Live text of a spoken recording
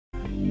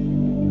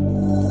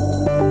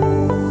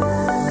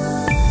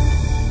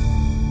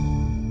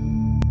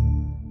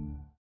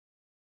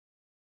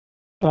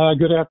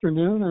Good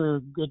afternoon or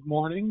good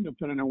morning,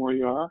 depending on where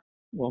you are.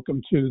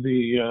 Welcome to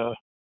the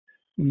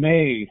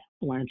May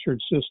Blanchard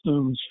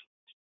Systems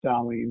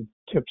Dalim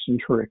Tips and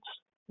Tricks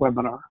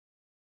webinar.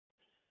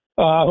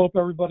 I hope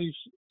everybody's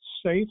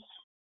safe,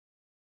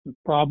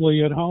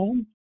 probably at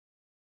home,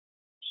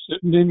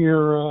 sitting in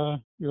your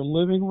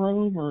living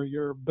room or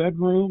your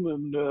bedroom,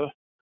 and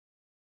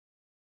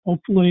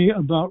hopefully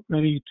about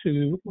ready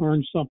to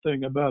learn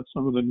something about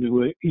some of the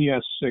new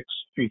ES6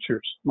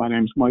 features. My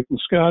name is Mike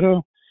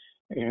Moscato,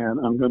 and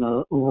I'm going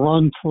to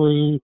run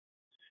through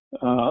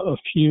a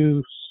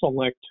few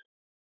select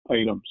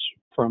items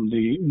from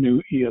the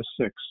new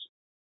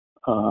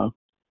ES6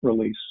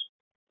 release.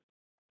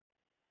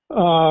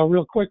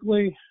 Real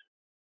quickly,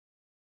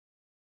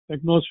 I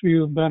think most of you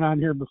have been on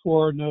here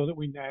before, know that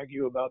we nag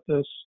you about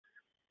this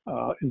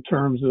in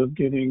terms of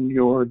getting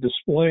your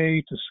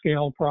display to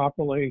scale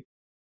properly.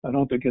 I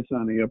don't think it's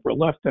on the upper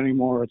left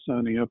anymore, it's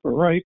on the upper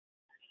right.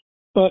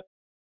 But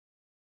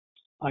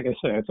like I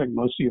say, I think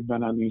most of you have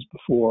been on these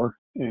before,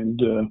 and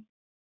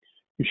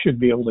you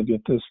should be able to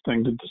get this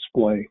thing to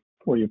display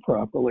for you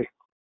properly.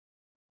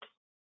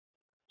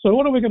 So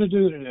what are we going to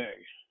do today?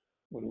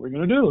 What we're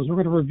going to do is we're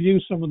going to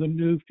review some of the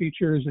new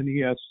features in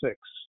ES6.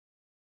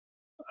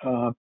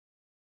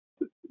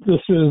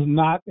 This is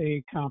not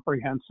a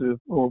comprehensive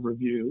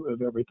overview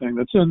of everything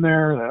that's in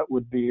there. That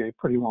would be a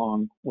pretty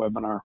long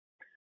webinar.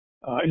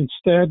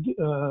 Instead,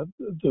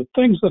 the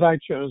things that I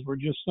chose were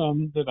just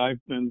some that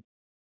I've been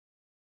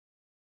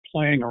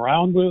playing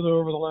around with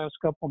over the last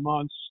couple of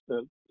months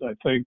that I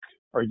think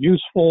are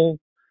useful,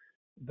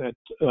 that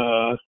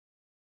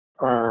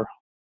are,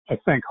 I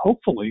think,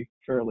 hopefully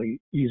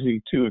fairly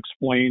easy to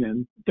explain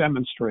and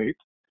demonstrate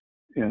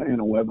in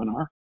a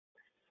webinar.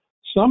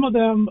 Some of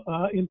them,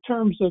 in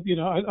terms of,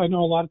 I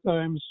know a lot of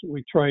times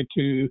we try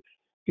to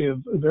give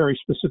very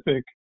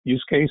specific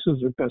use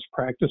cases or best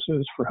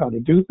practices for how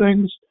to do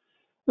things.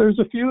 There's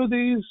a few of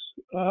these,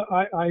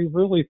 I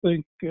really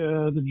think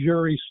the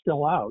jury's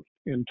still out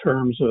in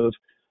terms of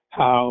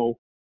how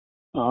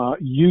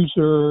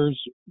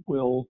users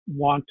will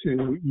want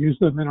to use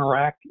them,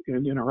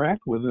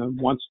 interact with them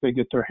once they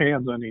get their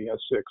hands on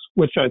ES6,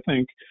 which I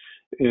think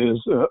is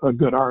a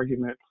good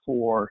argument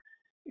for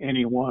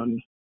anyone,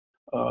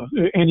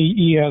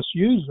 any ES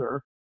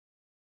user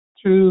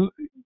to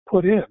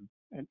put in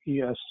an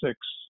ES6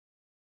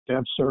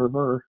 dev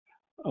server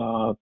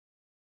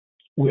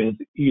with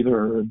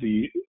either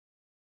the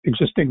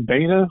existing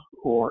beta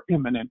or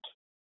imminent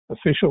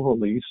official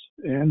release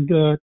and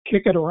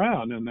kick it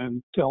around and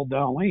then tell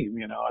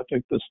Dalim, I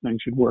think this thing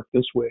should work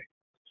this way,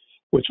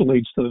 which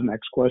leads to the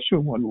next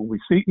question. When will we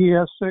see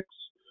ES6?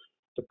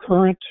 The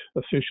current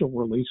official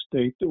release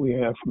date that we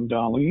have from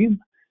Dalim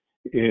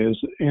is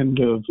end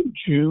of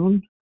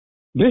June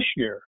this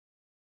year.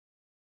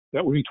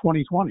 That would be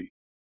 2020.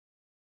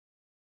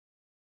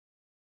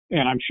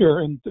 And I'm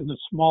sure in the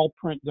small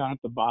print down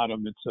at the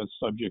bottom, it says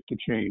subject to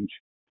change.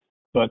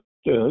 But,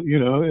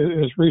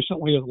 as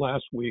recently as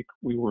last week,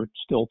 we were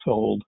still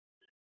told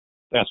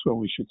that's when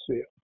we should see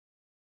it.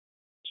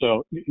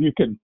 So you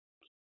can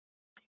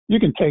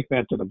take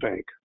that to the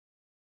bank.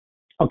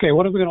 Okay,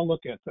 what are we going to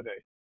look at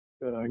today?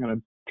 I'm going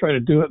to try to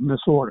do it in this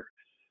order.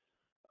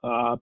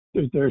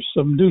 There's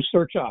some new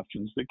search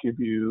options that give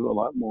you a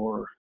lot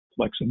more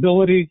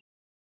flexibility.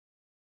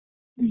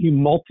 The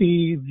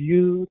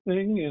multi-view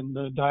thing in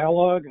the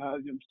dialogue,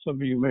 some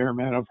of you may or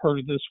may not have heard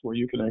of this, where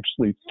you can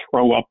actually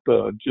throw up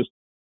just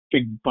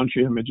big bunch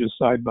of images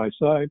side by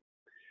side.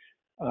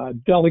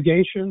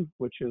 Delegation,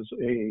 which is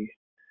a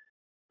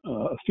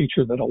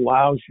feature that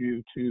allows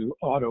you to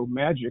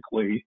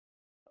auto-magically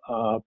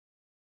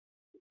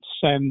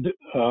send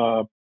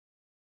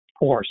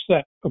or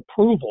set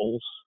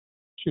approvals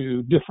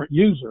to different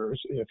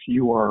users if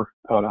you are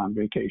out on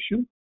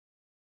vacation.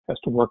 Has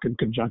to work in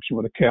conjunction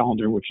with a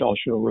calendar, which I'll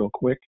show real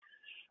quick.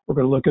 We're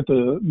going to look at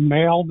the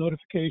mail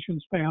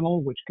notifications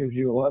panel, which gives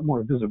you a lot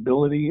more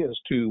visibility as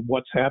to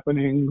what's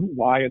happening,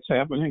 why it's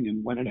happening,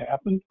 and when it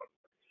happened.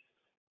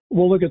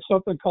 We'll look at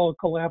something called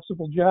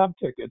collapsible job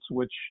tickets,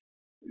 which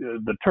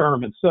the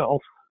term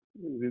itself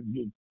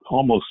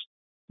almost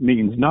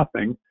means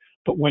nothing.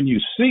 But when you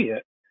see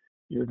it,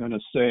 you're going to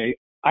say,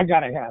 I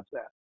got to have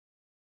that.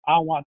 I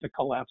want the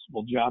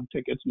collapsible job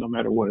tickets, no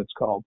matter what it's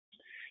called.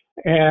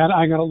 And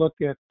I'm going to look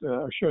at,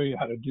 show you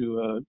how to do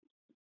a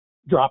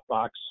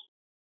Dropbox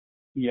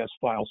ES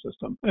file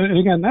system. And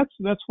again,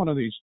 that's one of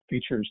these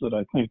features that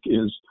I think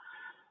is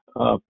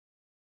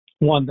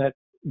one that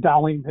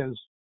Dalim has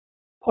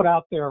put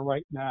out there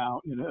right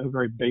now in a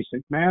very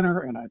basic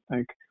manner, and I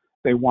think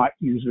they want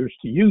users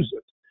to use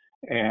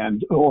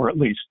it, or at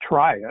least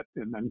try it,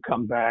 and then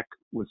come back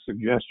with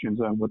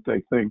suggestions on what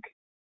they think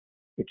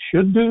it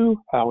should do,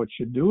 how it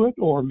should do it,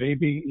 or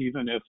maybe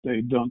even if they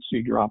don't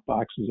see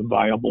Dropbox as a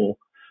viable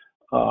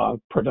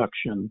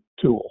production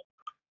tool.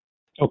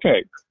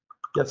 Okay.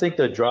 I think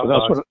the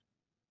Dropbox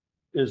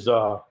is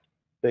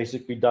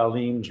basically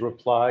Dalim's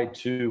reply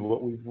to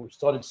what we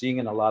started seeing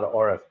in a lot of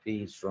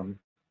RFPs from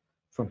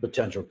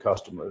potential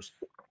customers.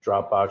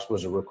 Dropbox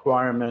was a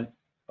requirement.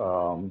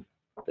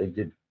 They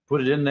did put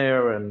it in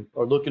there and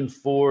are looking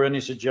for any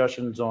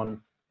suggestions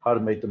on how to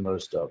make the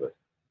most of it.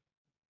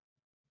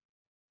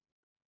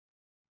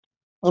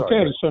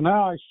 Okay, so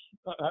now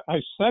I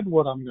said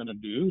what I'm going to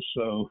do,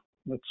 so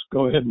let's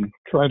go ahead and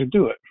try to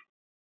do it.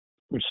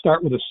 We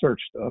start with the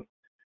search stuff.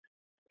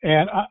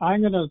 And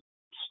I'm going to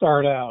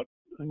start out,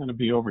 I'm going to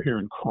be over here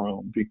in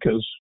Chrome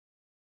because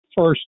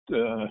first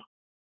I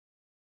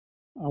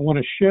want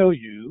to show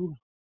you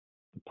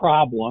the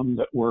problem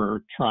that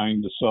we're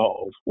trying to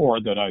solve, or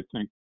that I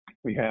think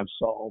we have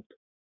solved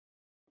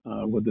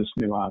with this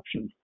new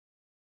option.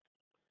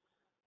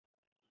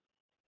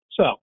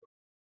 So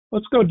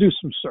let's go do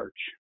some search.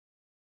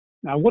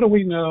 Now, what do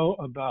we know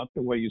about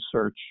the way you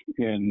search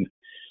in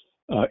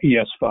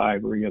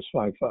ES5 or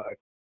ES55?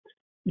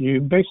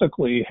 You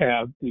basically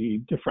have the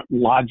different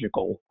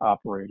logical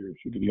operators.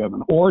 You have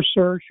an OR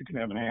search, you can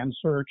have an AND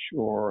search,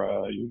 or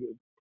I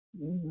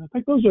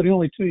think those are the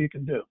only two you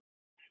can do.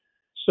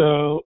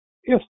 So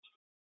if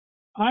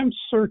I'm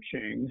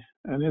searching,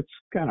 and it's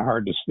kind of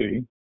hard to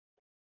see,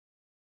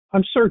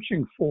 I'm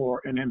searching for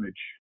an image.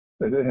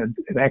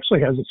 It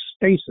actually has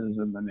spaces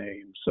in the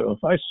name. So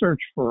if I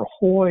search for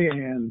Hoi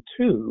and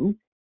 2,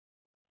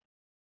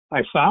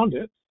 I found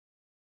it,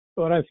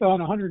 but I found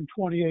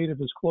 128 of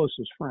his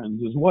closest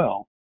friends as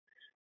well.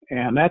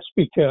 And that's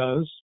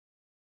because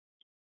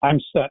I'm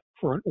set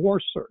for an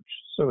OR search.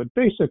 So it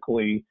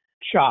basically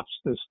chops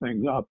this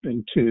thing up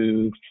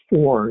into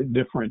 4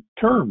 different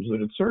terms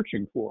that it's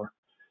searching for.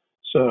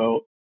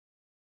 So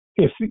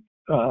if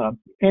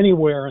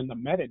anywhere in the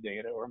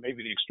metadata, or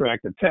maybe the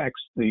extracted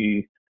text,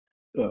 you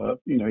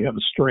have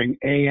a string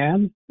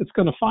AN, it's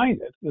going to find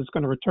it. It's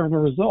going to return a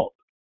result.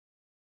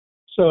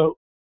 So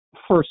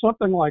for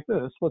something like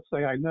this, let's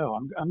say I know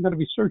I'm going to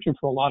be searching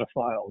for a lot of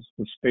files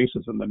with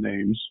spaces in the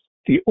names.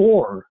 The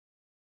OR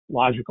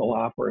logical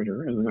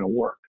operator isn't going to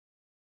work.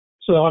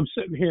 So I'm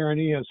sitting here in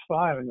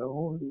ES5 and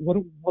go,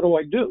 well, what do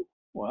I do?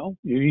 Well,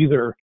 you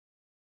either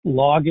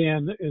log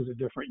in as a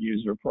different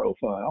user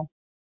profile,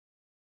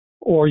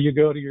 or you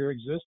go to your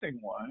existing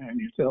one and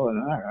you tell it,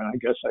 all right, I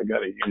guess I got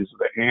to use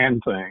the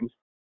AND thing,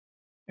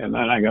 and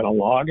then I got to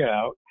log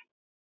out,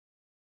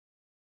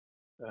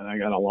 and I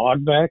got to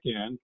log back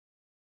in,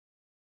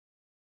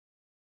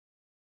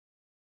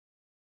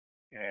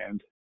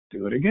 and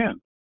do it again.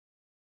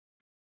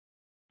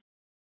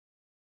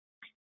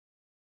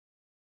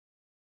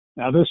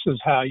 Now, this is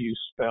how you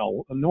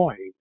spell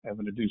annoying,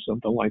 having to do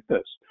something like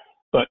this.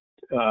 But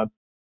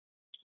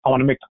I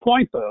want to make the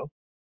point, though,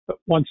 that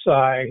once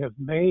I have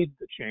made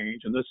the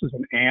change, and this is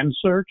an AND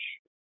search,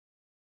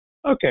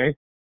 okay,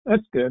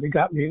 that's good. It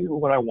got me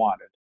what I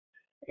wanted.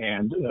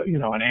 And,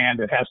 an AND,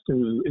 it has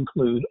to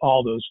include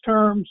all those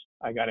terms.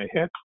 I got a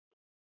hit.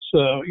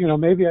 So,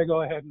 maybe I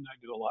go ahead and I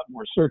do a lot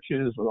more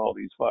searches with all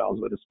these files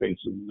with a space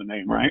in the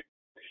name, right?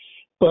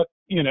 But,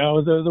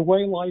 the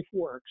way life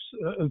works,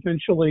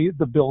 eventually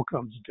the bill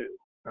comes due,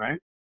 right?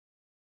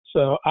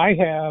 So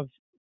I've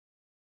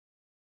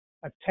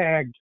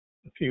tagged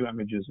a few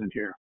images in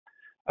here.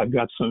 I've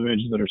got some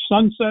images that are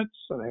sunsets,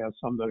 and I have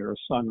some that are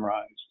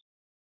sunrise.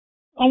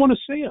 I want to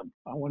see them.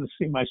 I want to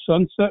see my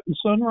sunset and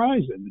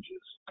sunrise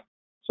images.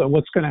 So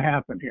what's going to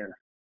happen here?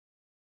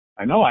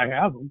 I know I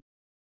have them,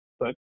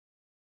 but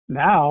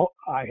now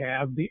I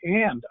have the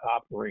AND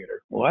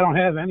operator. Well, I don't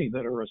have any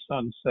that are a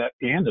sunset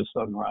and a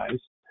sunrise.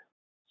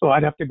 So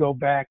I'd have to go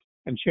back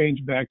and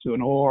change back to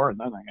an OR, and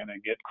then I'm going to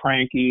get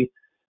cranky.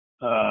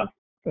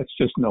 That's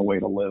just no way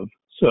to live.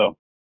 So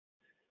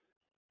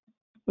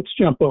let's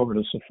jump over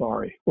to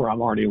Safari, where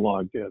I'm already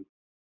logged in.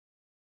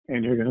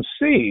 And you're going to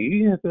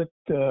see that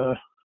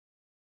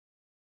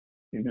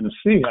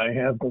I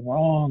have the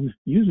wrong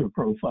user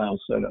profile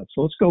set up.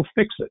 So let's go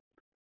fix it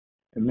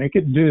and make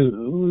it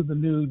do the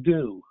new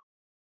do.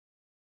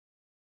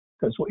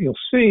 Because what you'll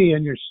see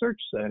in your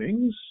search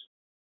settings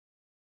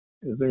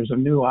is there's a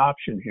new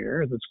option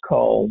here that's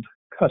called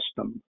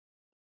custom.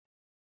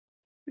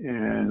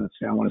 And let's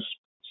see, I want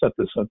to set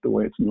this up the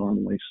way it's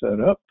normally set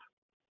up.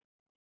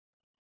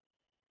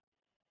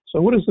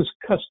 So what is this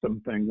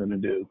custom thing going to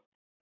do?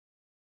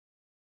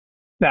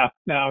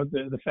 Now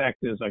the fact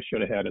is I should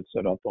have had it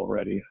set up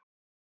already.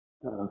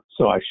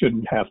 So I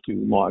shouldn't have to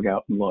log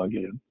out and log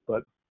in.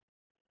 But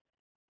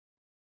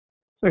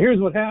so here's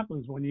what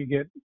happens when you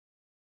get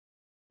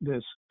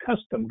this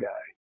custom guy.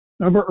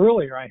 Remember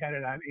earlier I had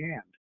it on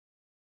AND.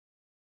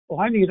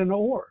 Well, I need an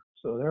OR.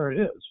 So there it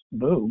is.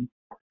 Boom.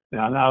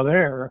 Now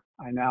there,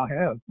 I now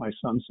have my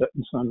sunset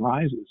and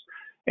sunrises.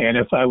 And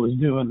if I was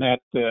doing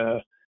that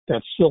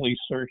silly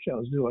search I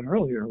was doing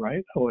earlier,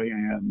 right? Hoi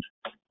and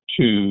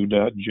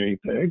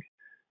 2.jpg,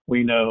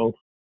 we know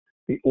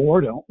the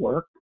OR don't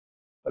work,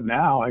 but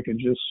now I can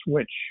just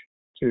switch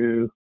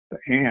to the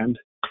AND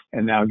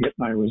and now get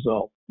my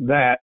result.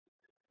 That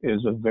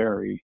is a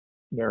very,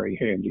 very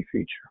handy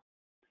feature.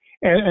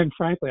 And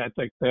frankly, I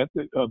think that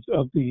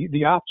of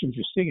the options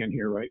you're seeing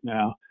here right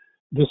now,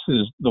 this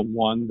is the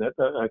one that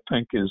I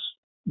think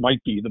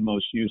might be the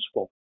most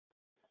useful.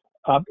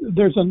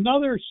 There's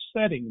another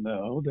setting,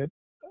 though, that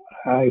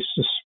I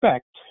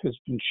suspect has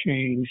been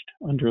changed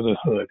under the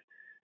hood.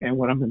 And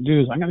what I'm going to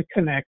do is I'm going to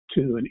connect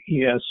to an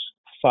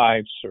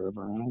ES5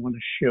 server, and I want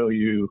to show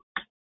you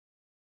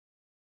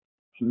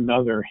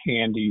another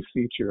handy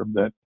feature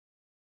that,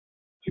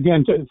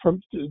 again,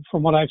 from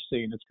what I've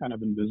seen, it's kind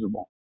of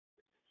invisible.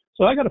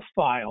 So I got a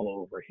file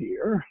over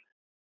here.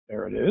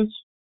 There it is.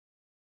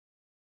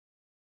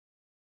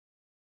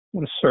 I'm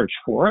going to search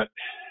for it.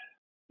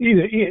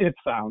 It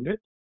found it,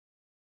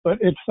 but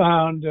it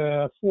found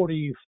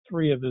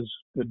 43 of his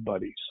good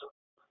buddies.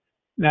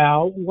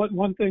 Now,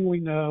 one thing we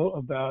know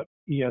about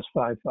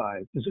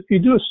ES55 is if you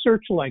do a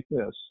search like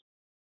this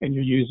and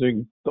you're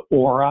using the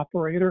OR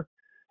operator,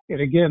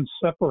 it again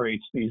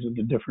separates these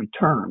into different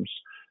terms.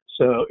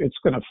 So it's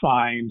going to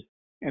find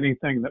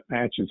anything that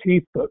matches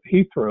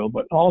Heathrow,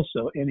 but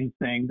also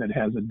anything that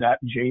has a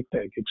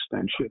 .jpeg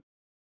extension.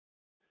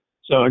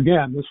 So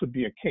again, this would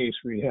be a case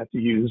where you have to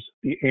use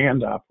the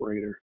AND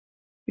operator.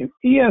 In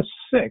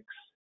ES6,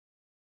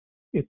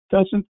 it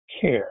doesn't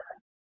care.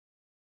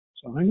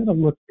 So I'm going to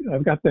look,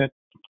 I've got that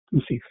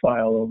goofy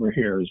file over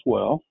here as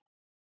well.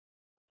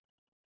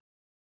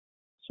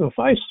 So if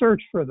I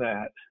search for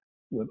that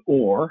with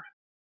OR,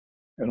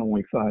 it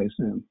only finds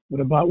him.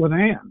 What about with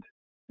AND?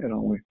 It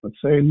only, let's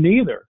say,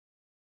 neither.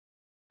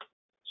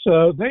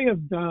 So they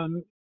have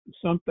done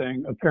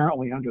something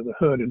apparently under the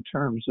hood in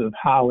terms of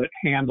how it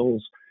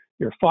handles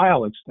your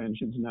file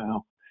extensions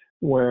now,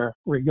 where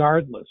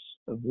regardless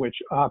of which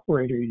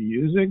operator you're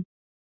using,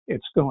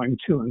 it's going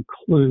to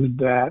include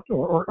that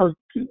or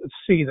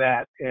see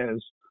that as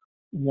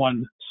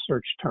one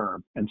search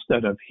term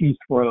instead of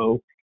Heathrow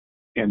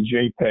and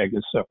JPEG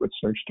as separate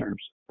search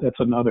terms. That's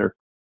another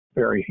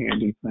very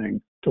handy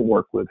thing to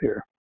work with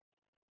here.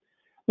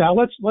 Now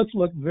let's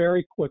look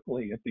very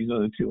quickly at these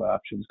other two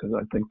options because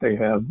I think they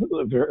have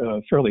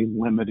a fairly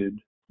limited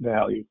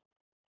value.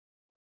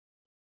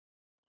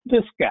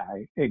 This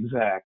guy,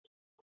 exact.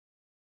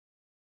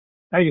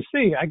 Now you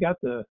see,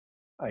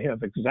 I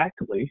have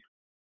exactly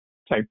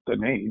typed the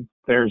name.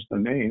 There's the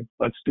name.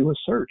 Let's do a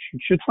search. You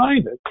should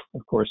find it.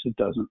 Of course, it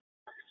doesn't.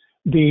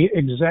 The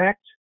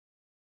exact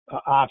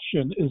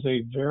option is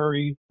a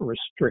very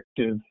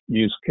restrictive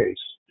use case.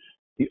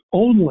 The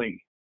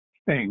only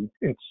thing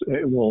it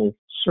will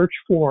search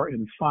for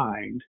and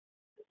find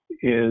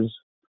is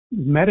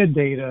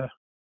metadata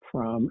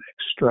from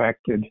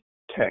extracted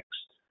text.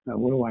 Now,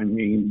 what do I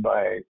mean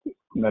by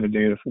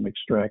metadata from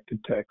extracted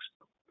text?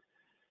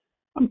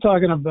 I'm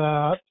talking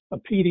about a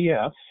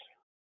PDF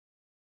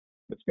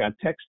that's got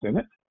text in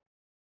it,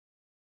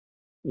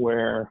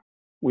 where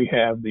we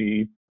have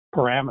the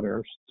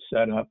parameters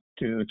set up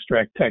to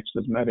extract text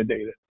as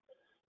metadata.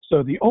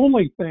 So the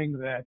only thing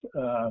that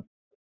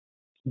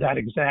that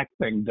exact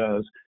thing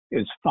does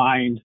is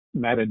find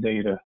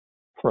metadata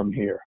from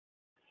here.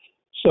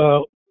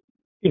 So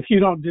if you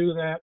don't do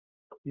that,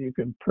 you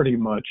can pretty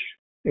much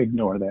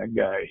ignore that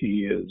guy.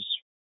 He is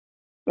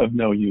of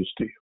no use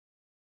to you.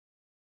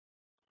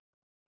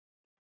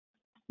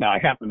 Now, I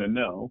happen to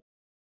know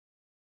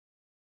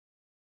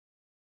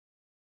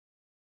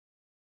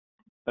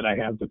that I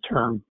have the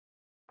term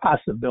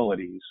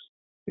possibilities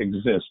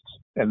exists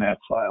in that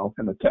file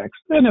in the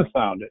text, and have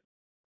found it.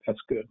 That's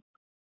good.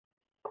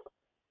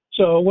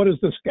 So what is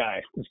this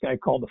guy? This guy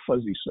called the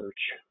fuzzy search.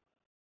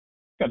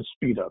 Got to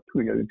speed up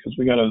because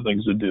we got other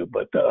things to do,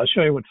 but I'll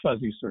show you what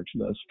fuzzy search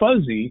does.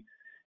 Fuzzy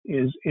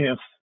is if,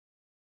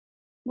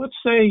 let's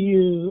say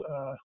you,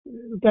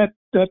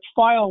 that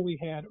file we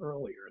had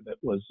earlier that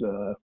was,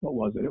 what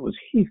was it? It was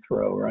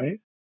Heathrow, right?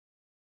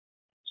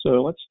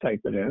 So let's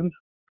type it in.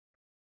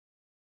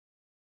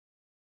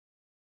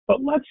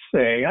 But let's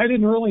say I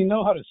didn't really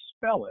know how to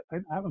spell it.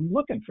 I'm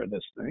looking for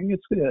this thing.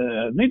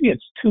 It's maybe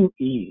it's 2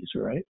 E's,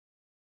 right?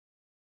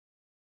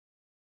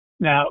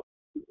 Now,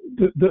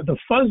 the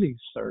fuzzy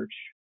search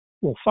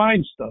will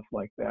find stuff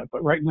like that,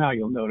 but right now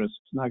you'll notice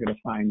it's not going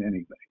to find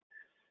anything.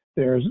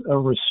 There's a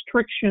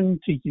restriction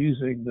to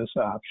using this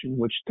option,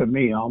 which to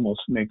me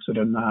almost makes it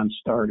a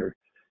non-starter,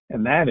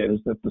 and that is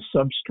that the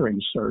substring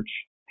search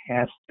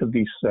has to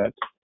be set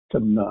to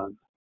none.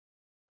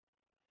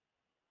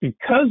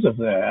 Because of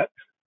that,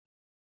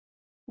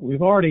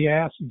 we've already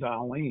asked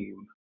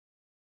Dalim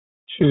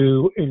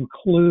to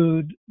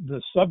include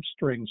the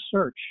substring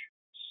search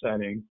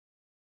setting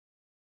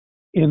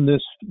in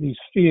these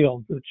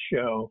fields that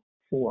show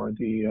for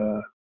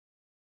the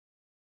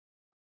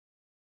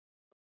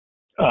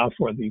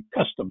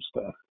custom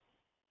stuff.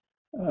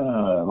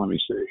 Let me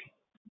see.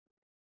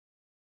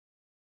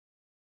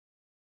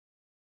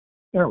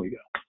 There we go.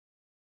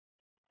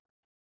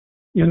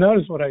 You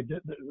notice what I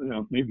did?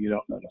 No, maybe you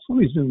don't notice. Let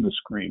me zoom the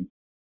screen.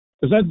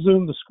 Does that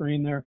zoom the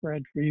screen there,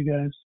 Fred, for you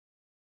guys?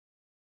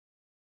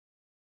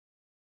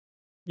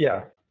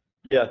 Yeah,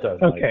 it does.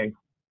 Okay.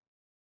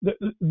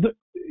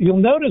 You'll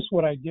notice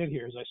what I did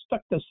here is I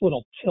stuck this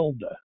little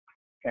tilde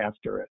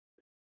after it.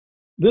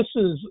 This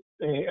is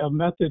a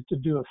method to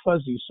do a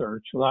fuzzy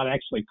search without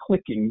actually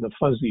clicking the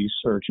fuzzy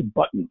search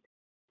button,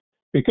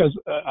 because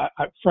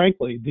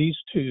frankly, these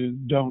two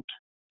don't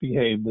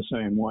behave the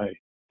same way.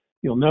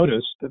 You'll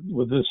notice that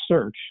with this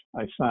search,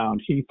 I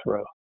found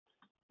Heathrow.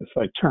 If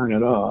I turn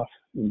it off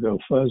and go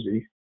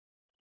fuzzy,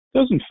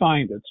 doesn't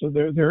find it. So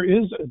there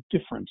is a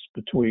difference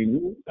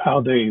between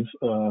how they've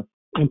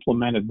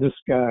implemented this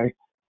guy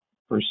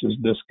versus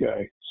this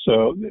guy.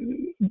 So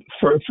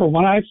for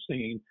what I've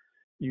seen,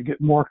 you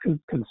get more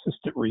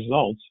consistent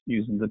results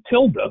using the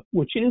tilde,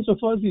 which is a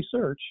fuzzy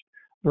search,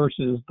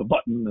 versus the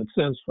button that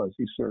says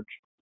fuzzy search.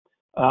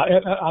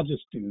 I'll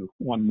just do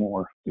one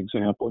more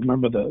example.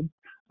 Remember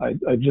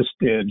I just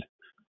did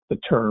the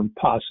term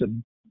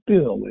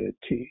possibilities,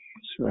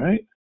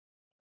 right?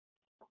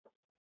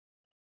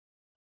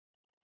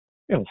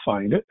 It'll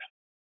find it.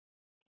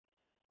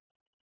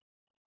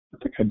 I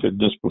think I did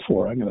this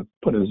before. I'm going to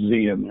put a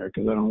Z in there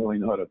because I don't really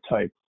know how to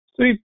type.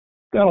 See,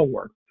 that'll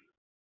work.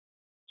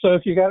 So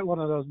if you got one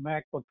of those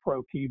MacBook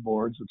Pro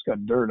keyboards that's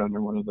got dirt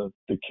under one of the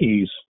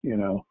keys, you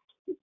know,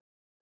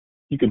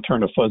 you can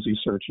turn a fuzzy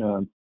search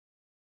on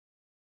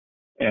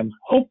and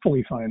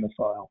hopefully find the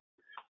file.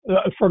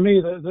 For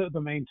me,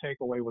 the main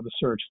takeaway with the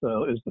search,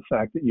 though, is the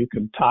fact that you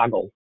can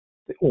toggle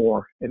the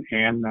or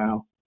and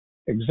now.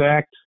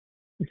 Exact,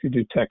 if you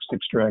do text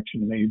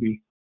extraction,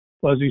 maybe.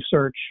 Fuzzy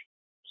search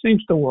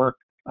seems to work.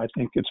 I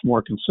think it's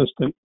more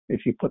consistent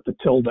if you put the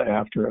tilde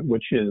after it,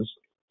 which is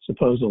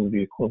supposedly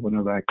the equivalent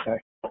of that guy.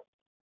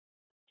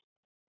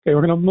 Okay,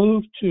 we're going to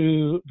move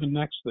to the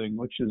next thing,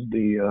 which is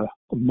the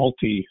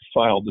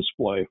multi-file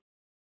display.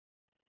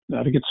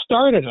 Now, to get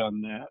started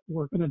on that,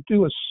 we're going to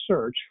do a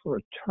search for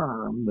a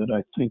term that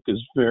I think is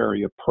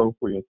very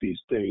appropriate these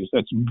days.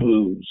 That's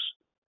booze.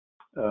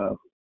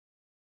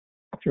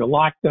 If you're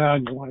locked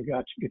down, you want to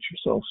get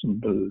yourself some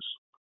booze.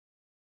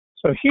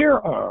 So here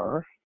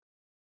are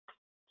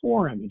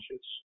 4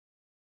 images.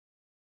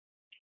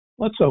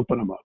 Let's open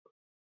them up.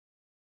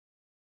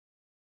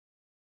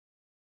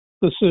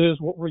 This is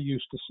what we're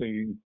used to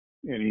seeing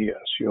in ES.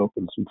 You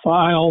open some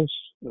files,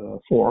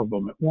 4 of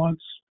them at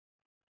once.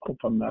 Hope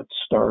I'm not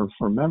starved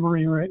for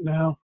memory right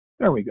now.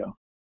 There we go.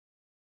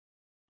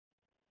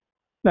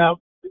 Now,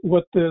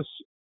 what this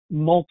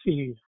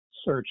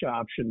multi-search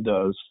option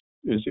does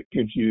is it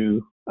gives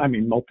you,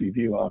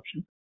 multi-view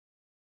option.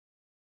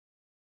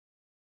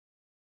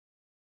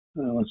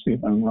 Let's see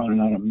if I'm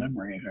running out of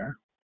memory here.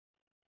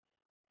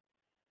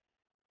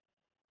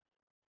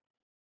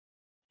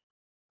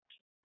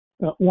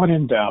 When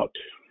in doubt,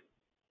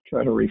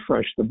 try to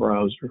refresh the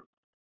browser.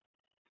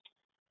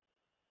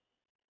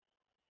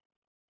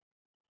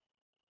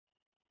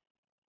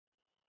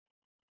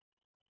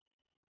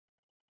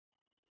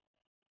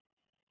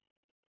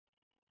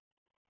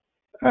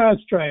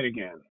 Let's try it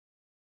again.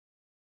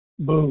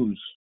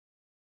 Booze.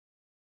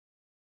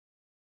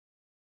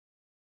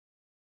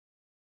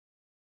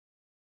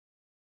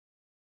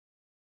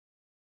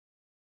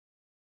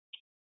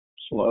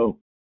 Slow.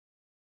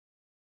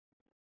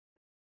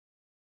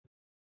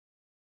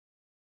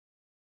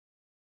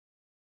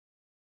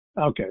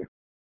 Okay.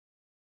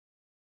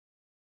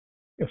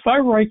 If I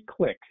right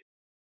click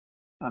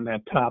on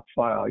that top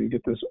file, you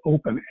get this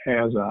open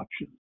as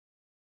option.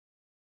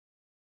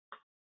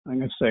 I'm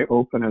going to say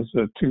open as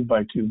a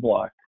 2x2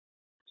 block.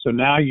 So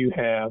now you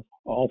have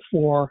all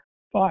 4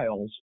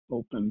 files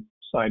open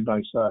side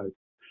by side.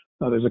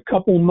 Now there's a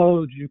couple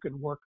modes you can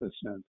work this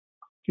in.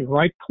 If you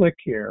right click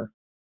here,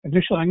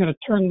 initially I'm going to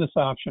turn this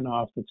option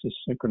off that says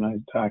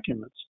synchronized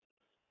documents.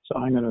 So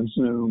I'm going to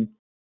zoom.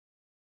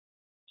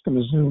 It's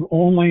going to zoom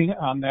only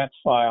on that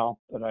file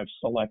that I've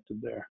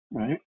selected there,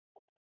 right?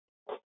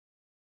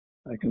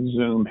 I can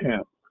zoom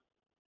him.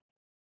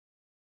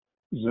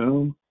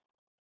 Zoom,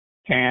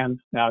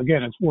 pan. Now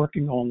again, it's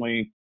working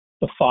only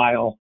the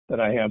file that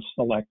I have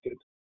selected.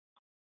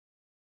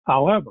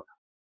 However,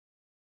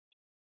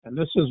 and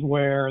this is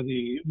where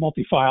the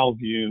multi-file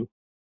view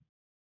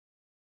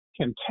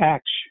can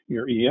tax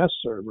your ES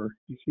server.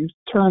 If you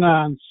turn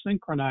on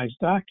synchronized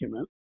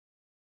document,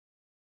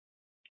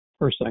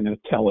 first I'm going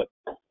to tell it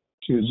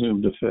to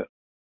zoom to fit.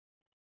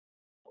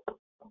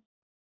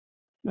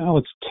 Now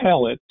let's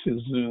tell it to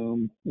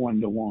zoom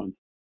 1:1.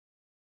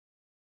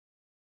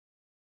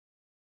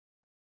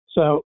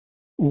 So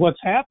what's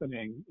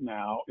happening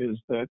now is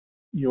that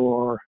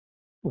your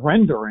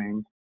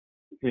rendering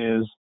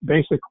is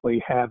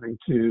basically having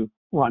to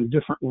run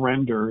different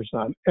renders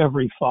on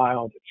every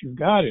file that you've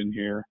got in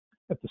here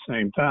at the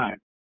same time.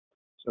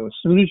 So as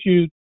soon as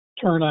you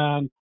turn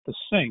on the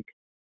sync,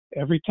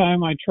 every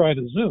time I try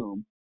to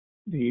zoom,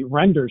 the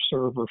render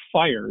server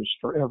fires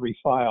for every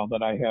file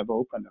that I have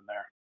open in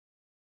there.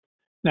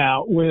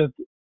 Now with,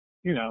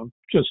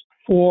 just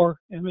 4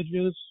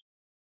 images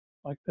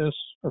like this,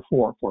 or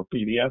 4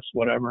 PDFs,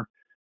 whatever,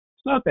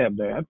 it's not that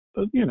bad,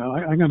 but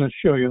I'm going to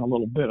show you in a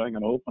little bit. I'm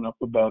going to open up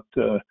about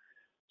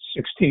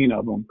 16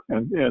 of them,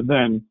 and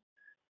then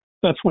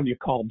that's when you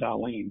call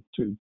Dalim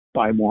to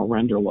buy more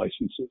render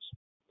licenses.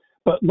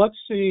 But let's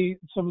see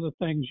some of the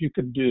things you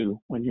can do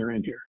when you're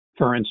in here.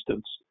 For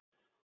instance,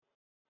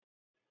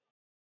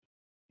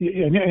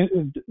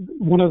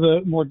 one of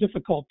the more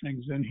difficult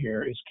things in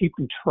here is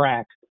keeping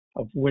track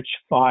of which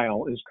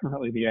file is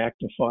currently the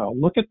active file.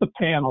 Look at the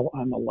panel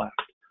on the left.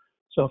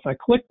 So if I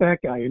click that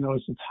guy, you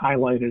notice it's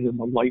highlighted in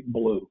the light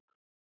blue.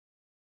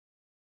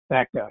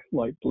 That guy,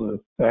 light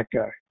blue, that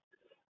guy.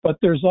 But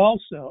there's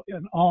also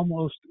an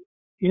almost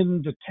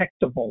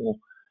indetectable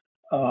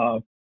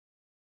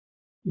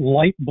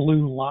light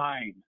blue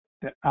line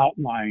that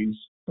outlines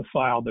the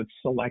file that's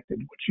selected,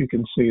 which you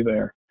can see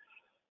there.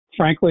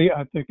 Frankly,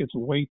 I think it's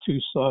way too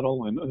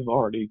subtle, and I've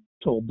already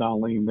told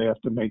Dalim they have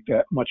to make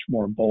that much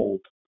more bold.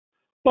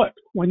 But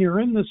when you're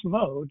in this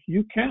mode,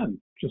 you can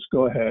just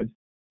go ahead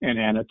and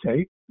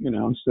annotate,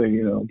 and say,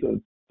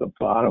 the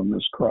bottom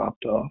is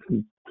cropped off,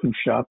 who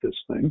shot this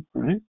thing,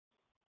 right?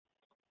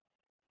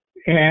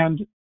 And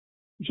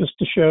just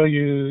to show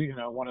you,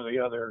 one of the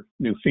other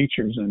new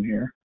features in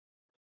here,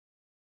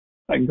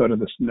 I can go to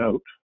this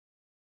note.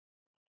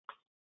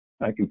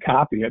 I can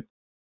copy it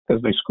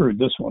because they screwed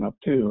this one up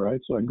too,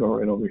 right? So I can go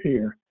right over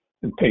here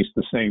and paste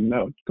the same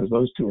note because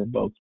those two are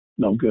both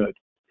no good.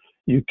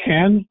 You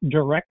can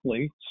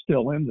directly,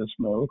 still in this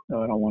mode,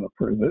 no, I don't want to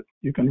prove it,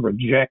 you can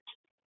reject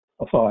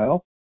a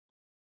file.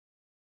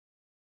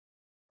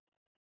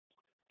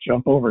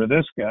 Jump over to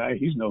this guy,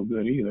 he's no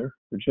good either,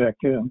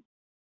 reject him.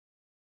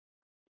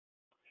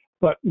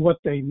 But what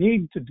they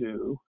need to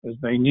do is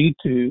they need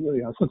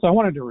to, since I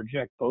wanted to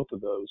reject both of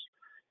those,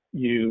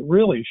 you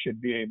really should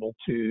be able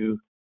to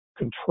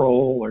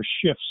control or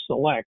shift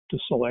select to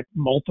select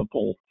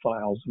multiple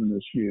files in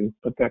this view,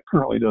 but that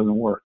currently doesn't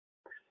work.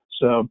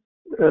 So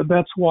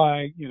that's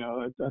why,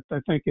 I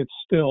think it's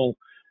still,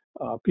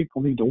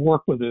 people need to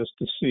work with this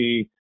to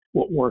see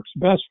what works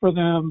best for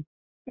them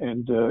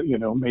and,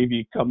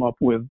 maybe come up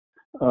with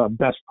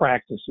best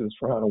practices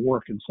for how to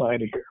work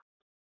inside of here.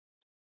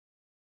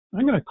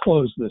 I'm going to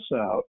close this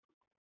out.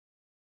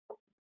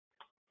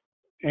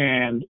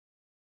 And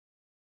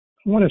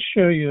I want to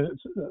show you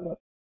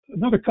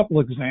another couple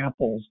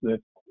examples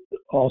that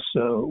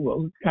also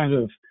will kind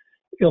of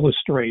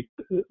illustrate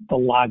the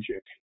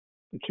logic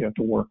that you have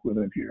to work with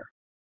in here.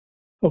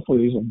 Hopefully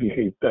these will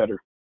behave better.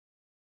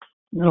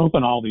 I'm going to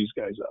open all these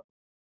guys up.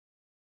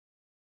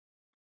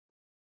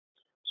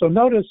 So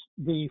notice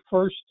the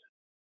first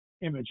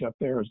image up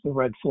there is the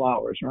red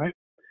flowers, right?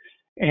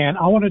 And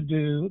I want to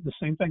do the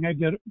same thing I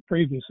did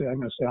previously. I'm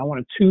going to say I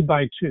want a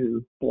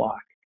 2x2 block.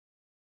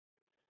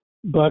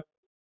 But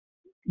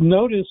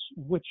notice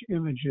which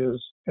images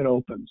it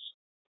opens.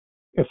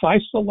 If I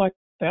select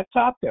that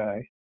top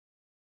guy,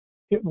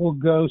 it will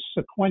go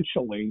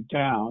sequentially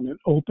down and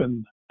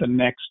open the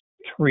next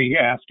 3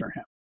 after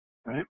him,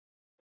 right?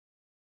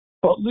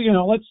 But,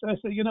 I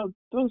say,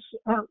 those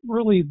aren't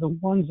really the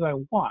ones I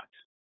want.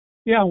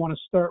 Yeah, I want to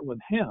start with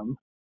him,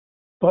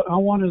 but I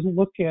want to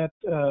look at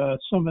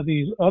some of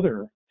these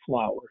other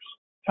flowers.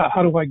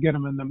 How do I get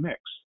them in the mix?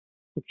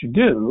 What you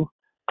do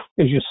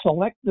is you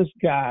select this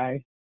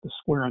guy, the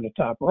square on the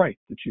top right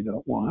that you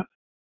don't want,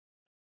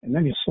 and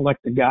then you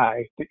select the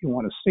guy that you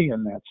want to see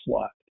in that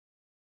slot.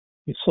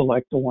 You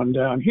select the one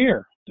down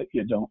here that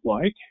you don't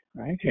like,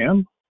 right,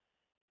 him,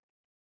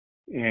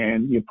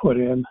 and you put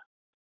in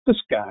this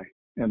guy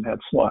in that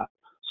slot.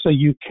 So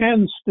you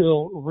can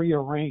still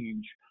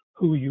rearrange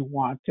who you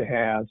want to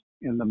have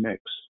in the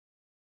mix.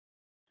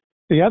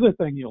 The other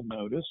thing you'll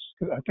notice,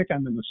 I think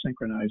I'm in the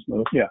synchronized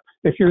mode. Yeah,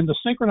 if you're in the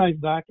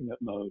synchronized document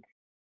mode,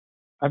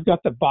 I've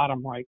got the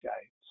bottom right guy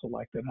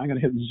selected. I'm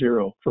going to hit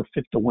 0 for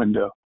fit to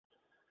window.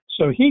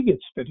 So he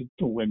gets fitted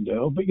to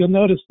window, but you'll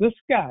notice this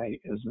guy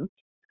isn't.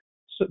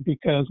 So,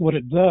 because what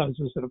it does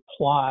is it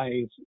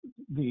applies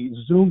the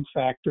zoom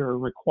factor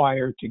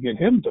required to get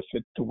him to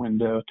fit to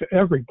window to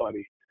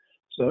everybody.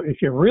 So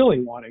if you really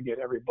want to get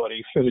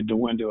everybody fitted to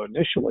window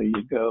initially,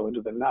 you go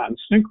into the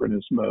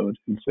non-synchronous mode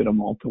and fit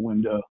them all to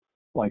window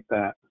like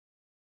that.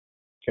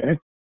 Okay.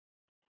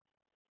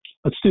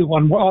 Let's do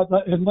one more.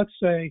 And let's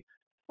say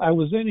I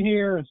was in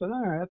here and said,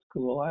 all right, that's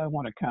cool. I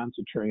want to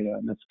concentrate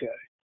on this guy.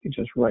 You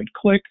just right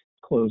click,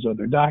 close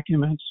other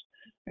documents,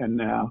 and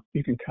now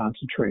you can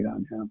concentrate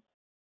on him.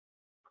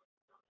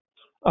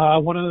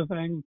 One other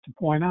thing to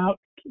point out,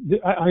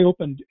 I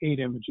opened 8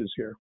 images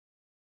here.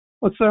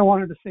 Let's say I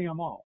wanted to see them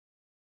all.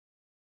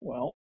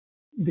 Well,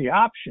 the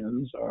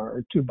options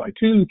are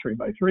 2x2,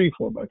 3x3,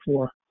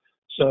 4x4.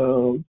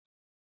 So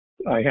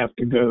I have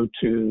to go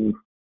to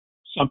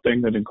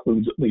something that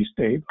includes at least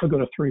 8. I'll go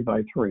to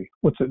 3x3.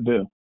 What's it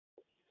do?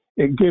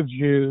 It gives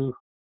you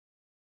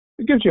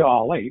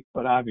all 8,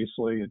 but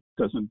obviously it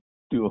doesn't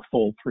do a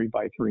full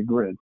 3x3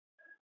 grid.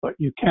 But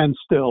you can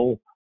still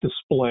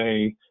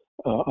display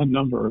a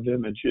number of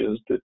images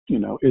that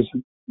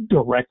isn't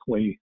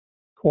directly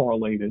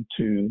correlated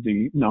to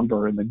the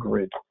number in the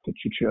grid that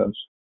you chose.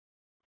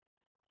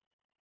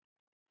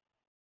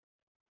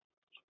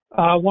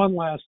 One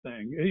last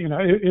thing,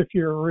 if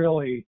you're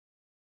really,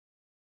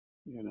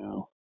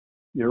 you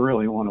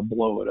really want to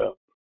blow it up.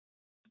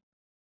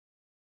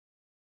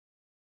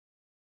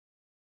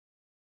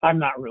 I'm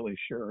not really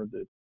sure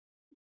that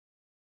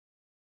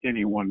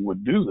anyone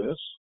would do this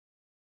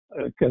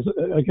because,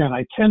 again,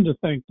 I tend to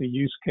think the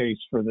use case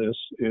for this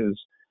is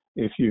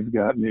if you've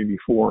got maybe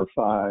 4 or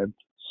 5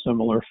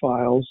 similar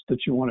files that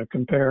you want to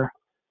compare.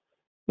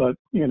 But,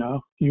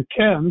 you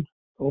can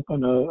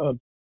open a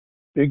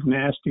big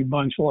nasty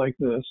bunch like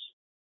this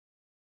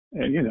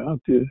and,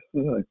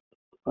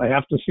 I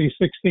have to see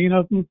 16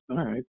 of them? All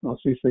right, I'll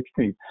see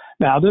 16.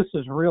 Now, this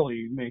is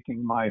really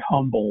making my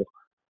humble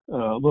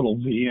little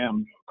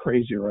VM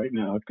crazy right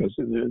now because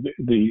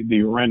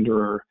the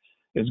renderer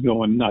is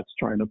going nuts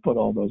trying to put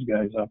all those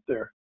guys up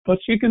there. But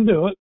you can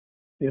do it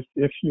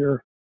if you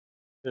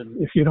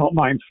don't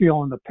mind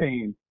feeling the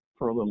pain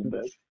for a little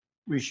bit.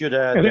 We should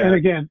add and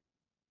again,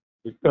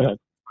 go ahead.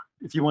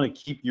 If you want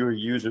to keep your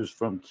users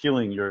from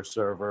killing your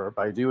server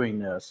by doing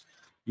this,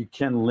 you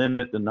can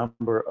limit the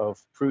number of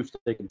proofs that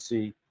they can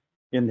see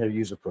in their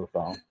user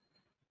profile.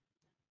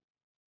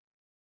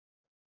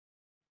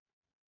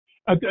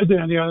 The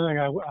other thing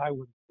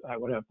I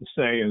would have to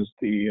say is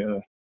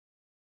the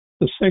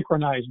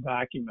synchronized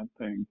document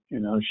thing,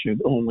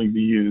 should only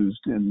be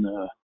used in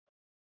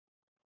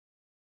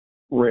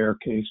rare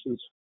cases.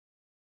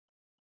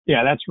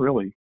 Yeah, that's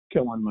really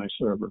killing my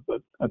server,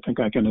 but I think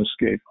I can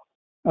escape.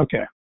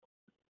 Okay.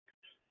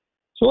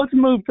 So let's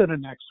move to the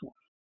next one.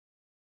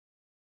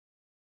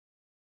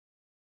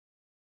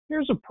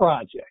 Here's a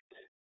project.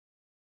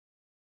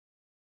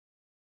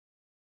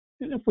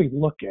 And if we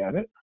look at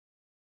it,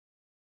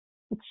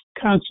 let's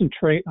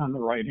concentrate on the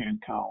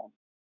right-hand column.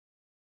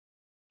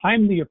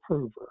 I'm the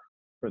approver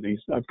for these.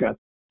 I've got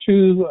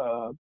two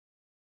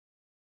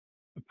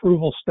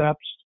approval steps,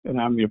 and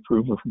I'm the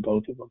approver for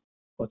both of them.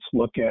 Let's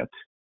look at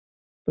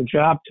the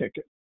job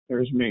ticket.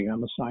 There's me.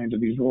 I'm assigned to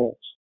these roles.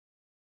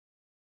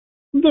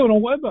 I'm doing a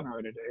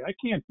webinar today. I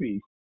can't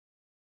be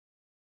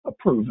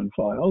approving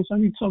files. I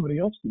need somebody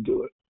else to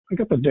do it. I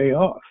got the day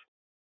off.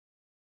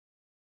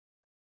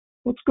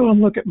 Let's go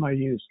and look at my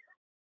user.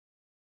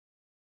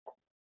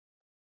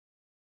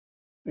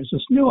 There's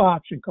this new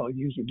option called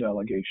user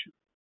delegation.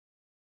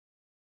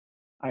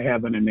 I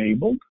have it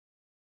enabled.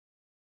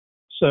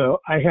 So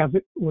I have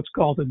what's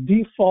called a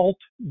default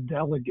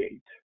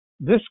delegate.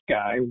 This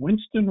guy,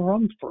 Winston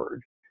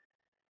Rumford,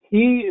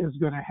 he is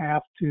going to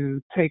have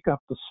to take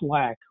up the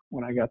slack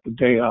when I got the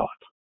day off.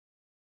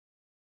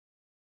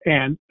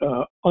 And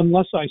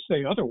unless I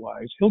say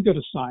otherwise, he'll get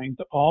assigned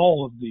to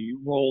all of the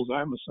roles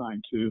I'm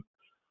assigned to,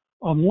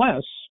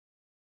 unless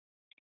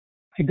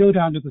I go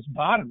down to this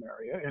bottom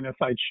area, and if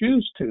I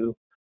choose to,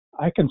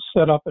 I can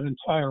set up an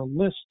entire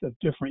list of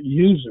different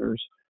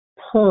users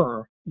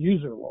per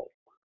user role.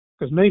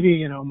 Because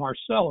maybe,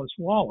 Marcellus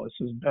Wallace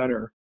is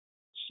better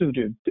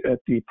suited at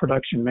the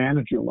production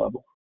manager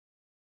level.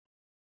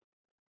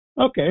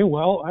 Okay,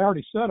 well, I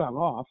already said I'm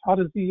off. How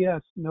does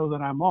ES know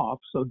that I'm off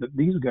so that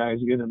these guys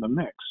get in the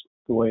mix?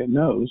 The way it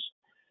knows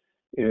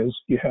is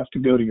you have to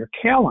go to your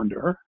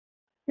calendar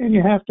and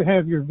you have to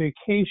have your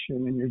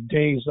vacation and your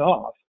days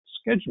off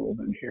scheduled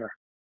in here.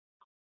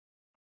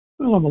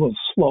 Well, I'm a little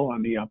slow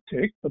on the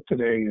uptake, but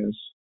today is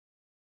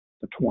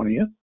the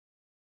 20th.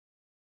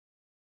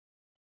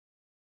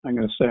 I'm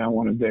going to say I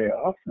want a day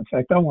off. In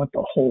fact, I want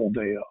the whole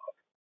day off.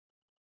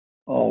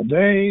 All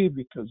day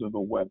because of the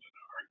webinar.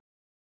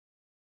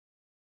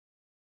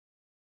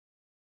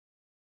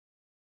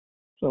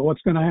 So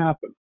what's going to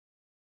happen?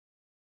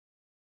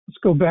 Let's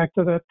go back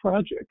to that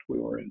project we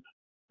were in,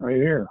 right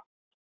here.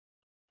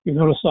 You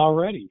notice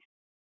already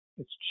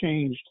it's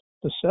changed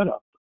the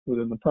setup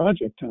within the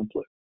project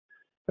template.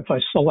 If I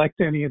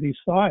select any of these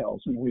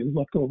files and we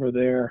look over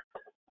there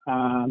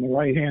on the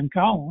right-hand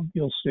column,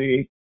 you'll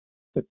see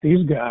that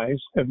these guys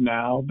have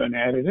now been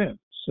added in.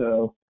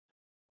 So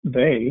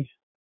they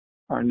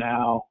are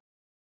now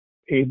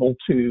able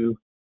to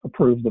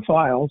approve the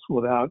files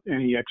without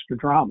any extra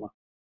drama.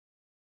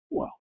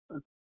 Well,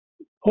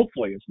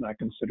 hopefully it's not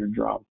considered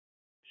drama.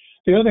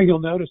 The other thing you'll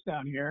notice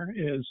down here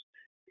is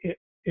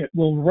it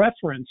will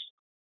reference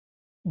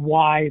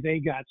why they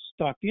got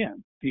stuck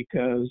in,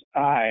 because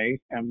I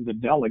am the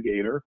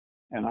delegator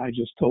and I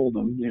just told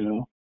them,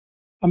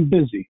 I'm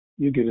busy.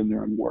 You get in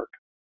there and work.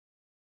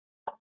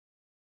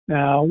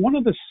 Now, one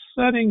of the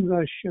settings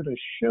I should have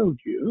showed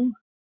you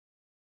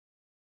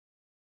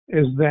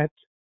is that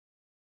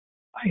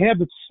I have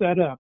it set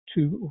up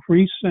to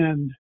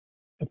resend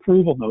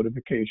approval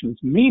notifications,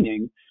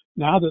 meaning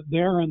now that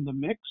they're in the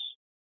mix,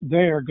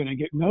 they're going to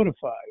get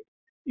notified,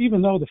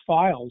 even though the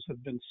files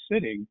have been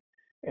sitting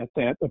at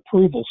that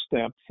approval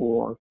step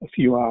for a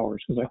few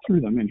hours, because I threw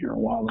them in here a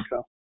while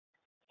ago.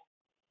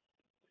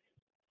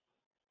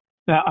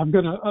 Now I'm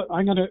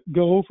gonna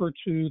go over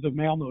to the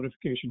mail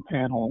notification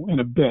panel in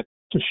a bit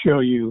to show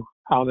you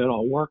how that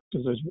all works.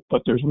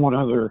 But there's one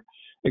other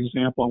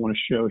example I want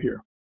to show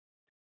here,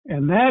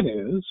 and that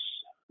is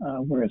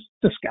where is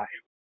this guy?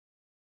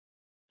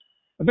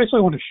 I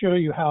basically want to show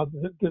you how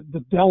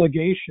the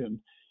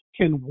delegation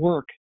can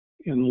work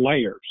in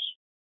layers.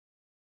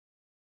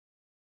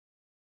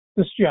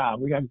 This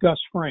job, we got Gus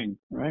Fring,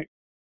 right?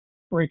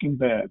 Breaking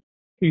Bad.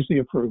 He's the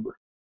approver.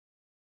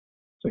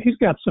 So he's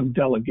got some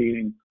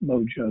delegating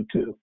mojo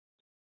too.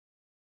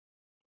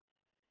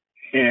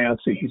 Yeah,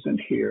 let's see, he's in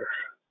here.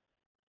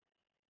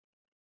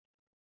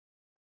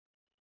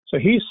 So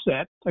he's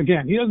set,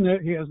 again, he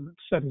hasn't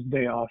set his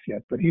day off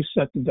yet, but he's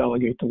set to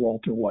delegate to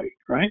Walter White,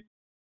 right?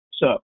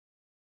 So,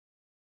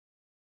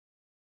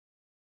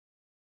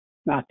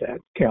 not that,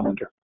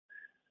 calendar.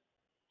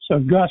 So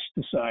Gus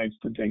decides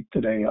to take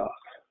today off.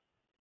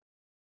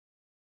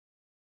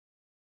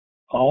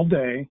 all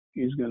day.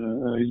 He's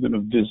gonna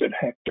visit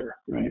Hector,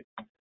 right?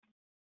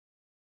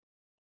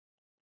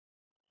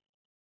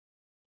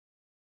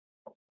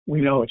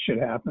 We know it should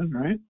happen,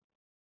 right?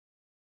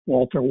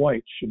 Walter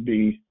White should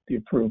be the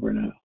approver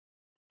now,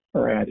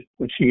 or added,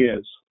 which he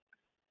is.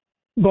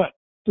 But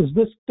does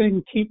this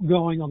thing keep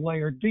going a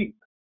layer deep?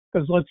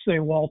 Because let's say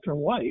Walter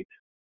White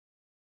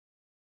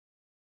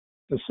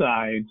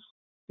decides,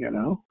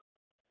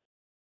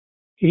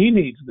 he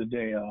needs the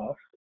day off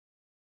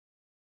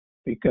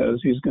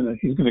because he's gonna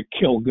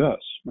kill Gus,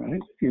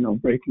 right?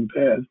 Breaking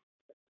Bad.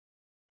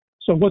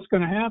 So what's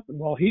going to happen?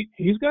 Well,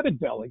 he's got a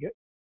delegate.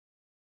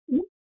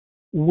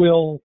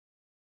 Will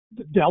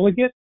the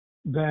delegate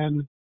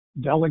then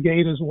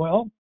delegate as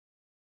well?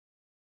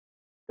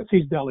 Because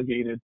he's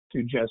delegated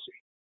to Jesse,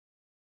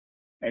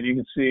 and you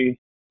can see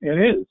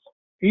it is.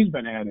 He's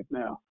been added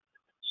now.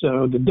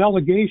 So the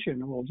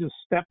delegation will just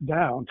step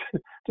down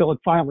till it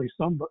finally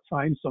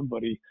finds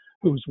somebody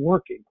who's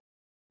working.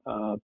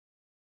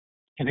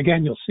 And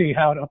again, you'll see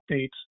how it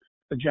updates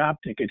the job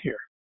ticket here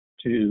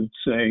to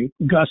say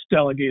Gus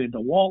delegated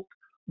to Walt,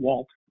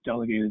 Walt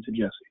delegated to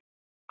Jesse.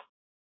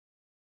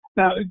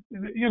 Now,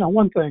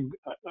 one thing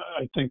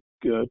I think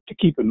to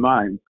keep in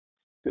mind,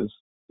 because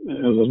as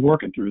I was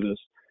working through this,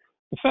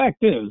 the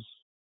fact is,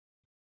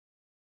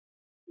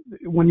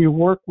 when you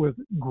work with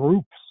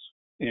groups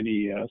in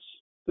ES,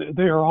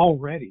 they are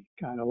already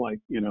kind of like,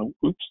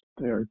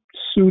 they're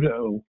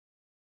pseudo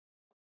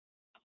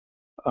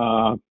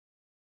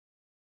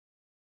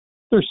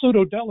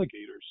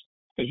delegators,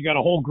 because you got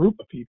a whole group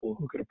of people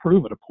who could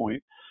approve at a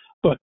point,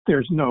 but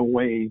there's no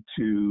way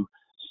to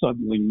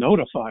suddenly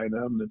notify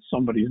them that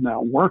somebody's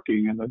now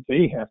working and that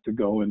they have to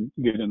go and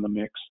get in the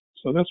mix.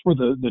 So that's where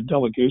the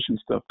delegation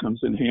stuff comes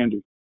in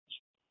handy.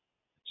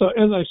 So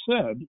as I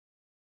said,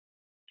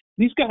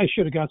 these guys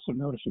should have got some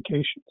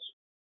notifications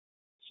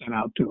sent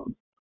out to them.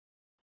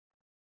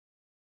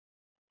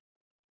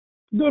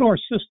 Go to our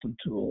system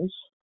tools.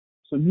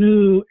 It's a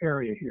new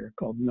area here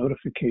called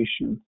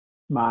notification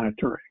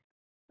monitoring.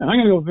 And I'm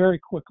going to go very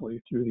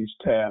quickly through these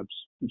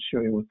tabs and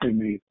show you what they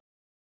mean.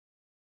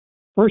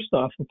 First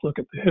off, let's look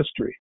at the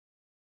history.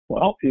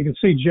 Well, you can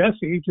see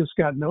Jesse just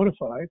got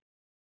notified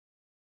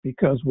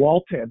because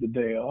Walt had the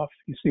day off.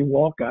 You see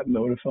Walt got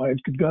notified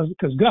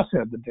because Gus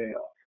had the day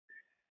off.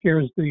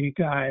 Here's the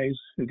guys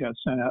who got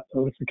sent out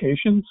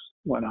notifications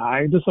when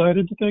I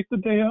decided to take the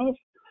day off.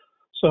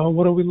 So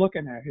what are we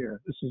looking at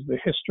here? This is the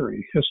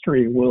history.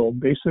 History will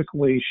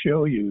basically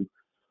show you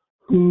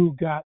who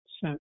got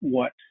sent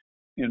what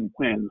and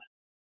when.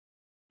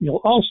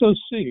 You'll also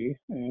see,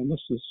 and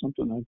this is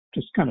something I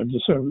just kind of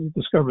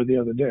discovered the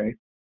other day,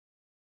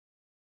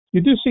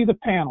 you do see the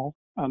panel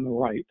on the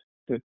right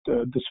that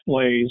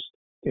displays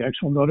the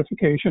actual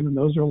notification, and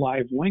those are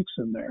live links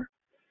in there.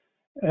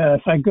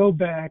 If I go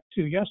back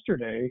to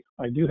yesterday,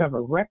 I do have a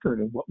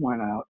record of what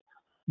went out,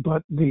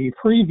 but the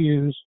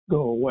previews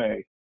go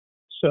away.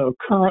 So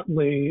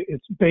currently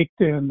it's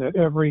baked in that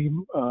every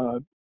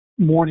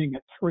morning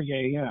at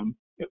 3 a.m.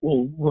 it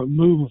will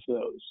remove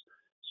those.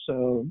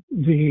 So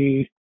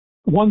the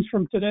ones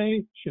from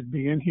today should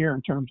be in here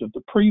in terms of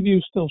the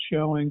preview still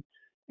showing.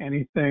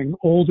 Anything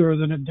older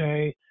than a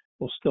day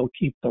will still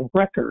keep the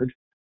record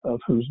of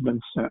who's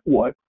been sent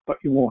what, but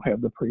you won't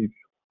have the preview.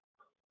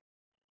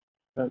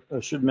 I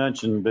should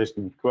mention, based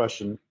on the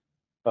question,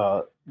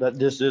 that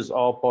this is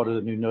all part of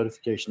the new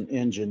notification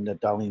engine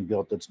that Dalim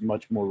built that's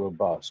much more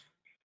robust.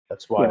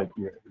 That's why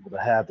you're able to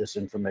have this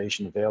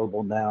information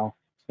available now,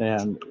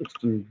 and it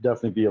can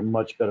definitely be a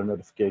much better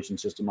notification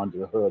system under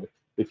the hood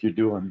if you're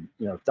doing,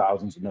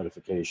 thousands of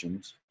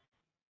notifications.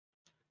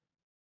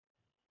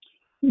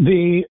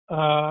 The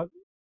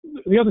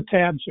other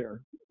tabs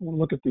here, we'll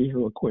look at these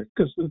real quick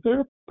because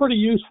they're pretty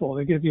useful.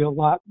 They give you a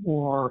lot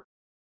more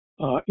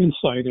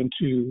insight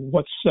into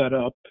what's set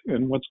up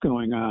and what's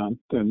going on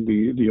than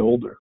the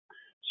older.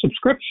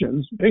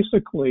 Subscriptions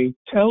basically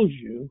tells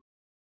you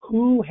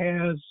who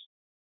has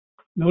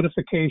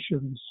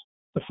notifications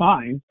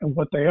defined and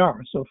what they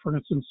are. So for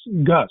instance,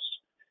 Gus,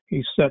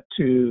 he's set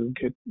to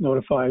get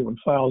notified when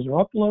files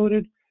are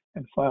uploaded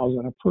and files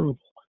on approval.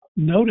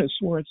 Notice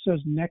where it says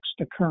next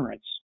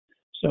occurrence.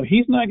 So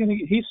he's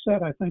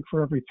set, I think,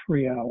 for every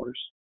 3 hours.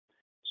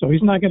 So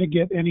he's not going to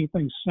get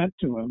anything sent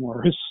to him,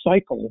 or his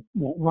cycle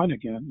won't run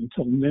again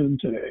until noon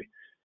today.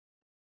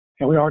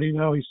 And we already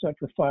know he's set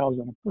for files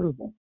on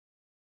approval.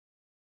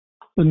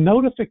 The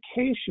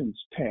notifications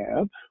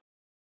tab.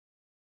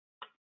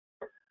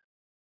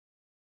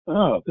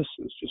 Oh, this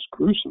is just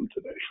gruesome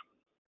today.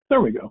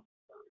 There we go.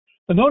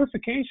 The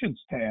notifications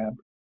tab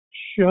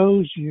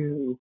shows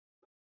you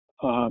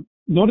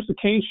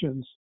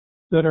notifications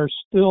that are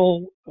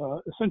still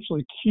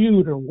essentially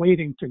queued or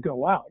waiting to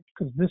go out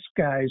because this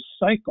guy's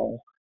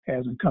cycle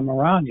hasn't come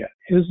around yet.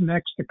 His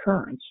next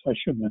occurrence, I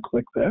shouldn't have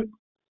clicked that.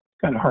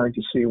 Kind of hard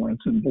to see when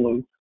it's in blue.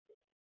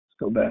 Let's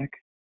go back.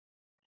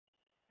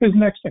 His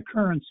next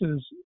occurrence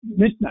is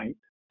midnight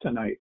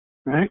tonight,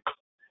 right?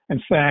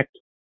 In fact,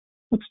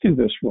 let's do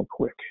this real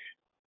quick.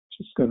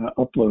 Just going to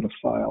upload a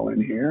file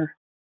in here.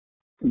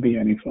 It can be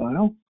any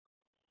file.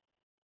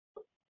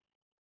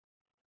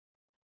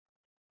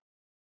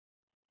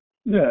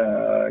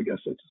 I guess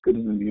that's as good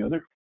as any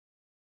other.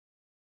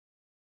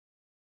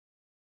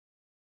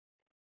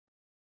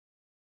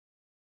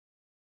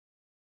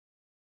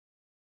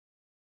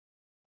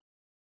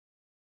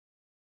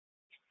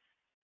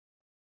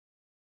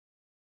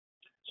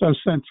 So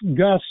since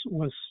Gus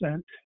was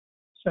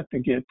set to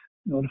get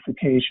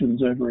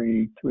notifications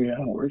every 3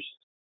 hours,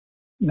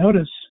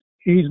 notice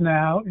he's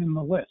now in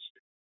the list.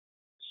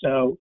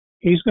 So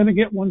he's going to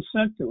get one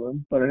sent to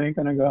him, but it ain't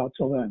going to go out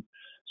till then.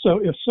 So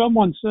if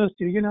someone says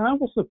to you, I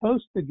was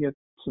supposed to get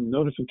some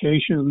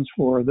notifications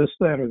for this,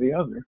 that, or the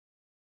other,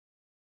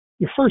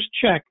 your first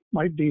check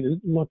might be to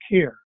look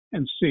here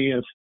and see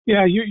if,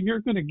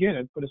 you're going to get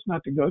it, but it's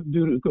not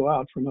due to go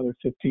out for another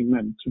 15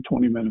 minutes or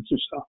 20 minutes or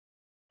so.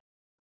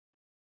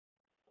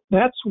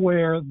 That's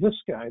where this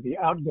guy, the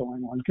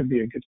outgoing one, can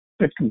be a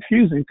bit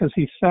confusing because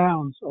he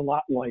sounds a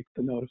lot like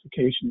the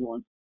notification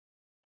one.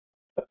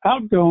 The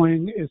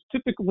outgoing is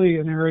typically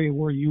an area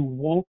where you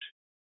won't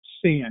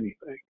see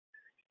anything.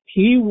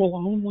 He will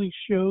only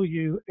show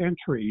you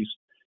entries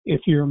if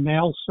your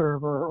mail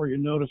server or your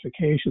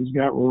notifications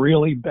got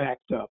really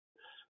backed up.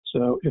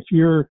 So if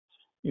you're,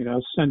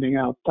 sending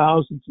out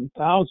thousands and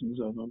thousands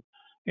of them,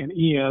 and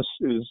ES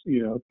is,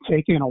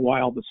 taking a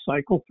while to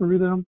cycle through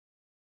them,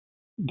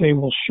 they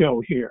will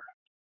show here.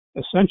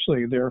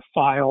 Essentially, they're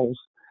files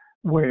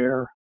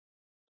where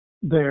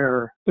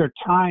their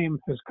time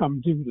has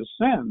come due to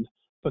send,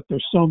 but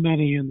there's so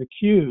many in the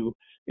queue,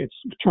 it's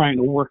trying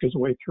to work its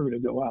way through to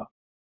go out.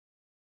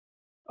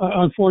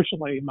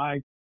 Unfortunately, my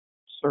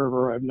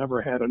server, I've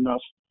never had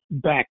enough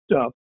backed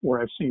up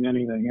where I've seen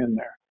anything in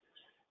there.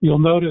 You'll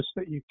notice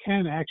that you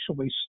can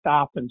actually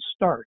stop and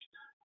start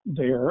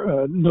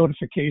their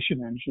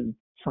notification engine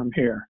from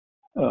here.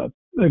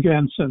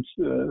 Again, since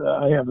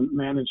I haven't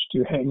managed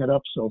to hang it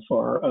up so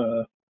far,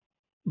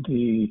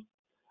 the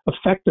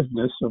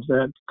effectiveness of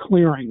that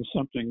clearing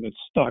something that's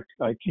stuck,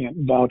 I can't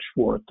vouch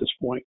for at this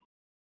point.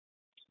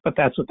 But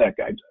that's what that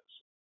guy does.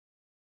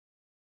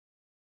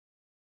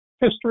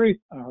 History,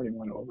 I already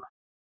went over.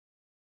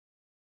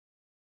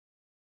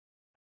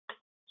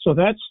 So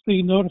that's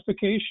the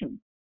notification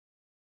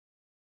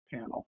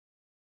panel.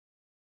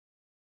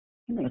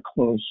 I'm going to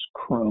close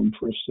Chrome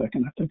for a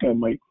second. I think I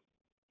might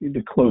need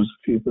to close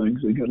a few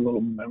things to get a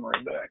little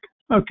memory back.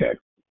 Okay.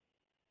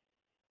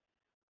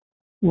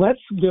 Let's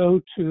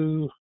go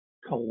to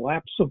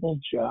collapsible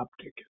job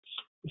tickets.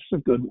 This is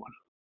a good one.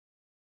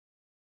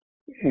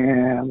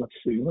 And let's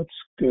see, let's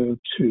go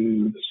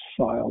to this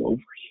file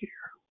over here.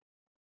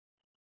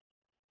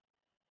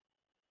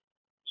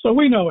 So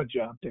we know what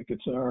job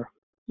tickets are.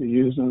 You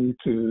use them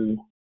to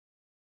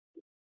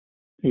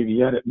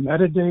maybe edit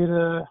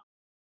metadata,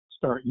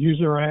 start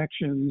user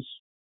actions,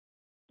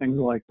 things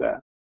like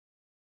that.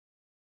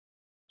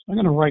 So I'm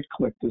going to right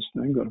click this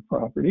thing, go to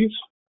properties.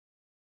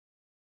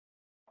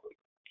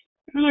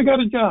 And I got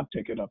a job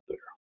ticket up there.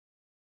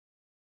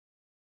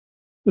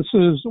 This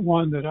is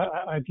one that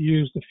I've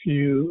used a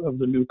few of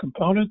the new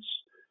components.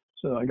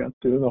 So I got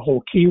the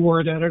whole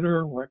keyword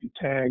editor where I can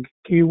tag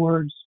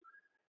keywords.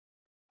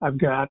 I've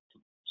got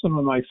some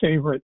of my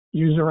favorite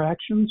user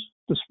actions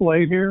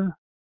displayed here.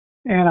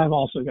 And I've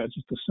also got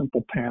just a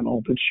simple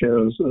panel that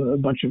shows a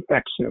bunch of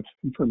EXIF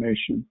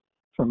information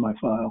from my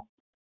file.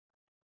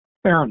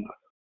 Fair enough.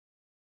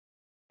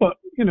 But,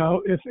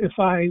 if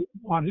I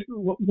want,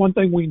 one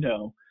thing we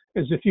know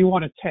is if you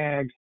want to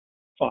tag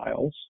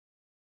files,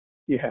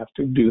 you have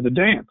to do the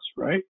dance,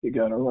 right? You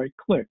got to right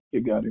click.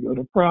 You got to go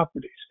to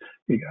properties.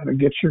 You got to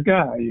get your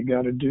guy. You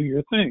got to do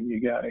your thing. You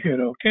got to hit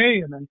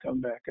OK and then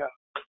come back up.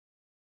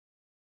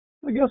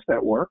 I guess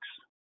that works,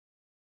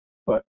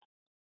 but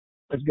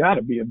there's got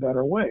to be a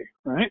better way,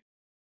 right?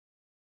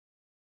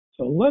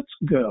 So let's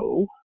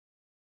go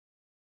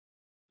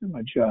to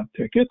my job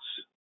tickets.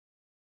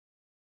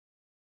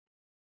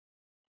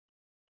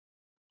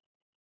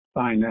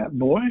 Find that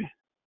boy.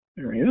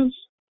 There he is.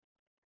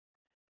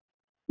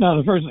 Now,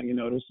 the first thing you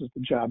notice is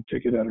the job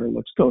ticket editor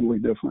looks totally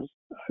different.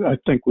 I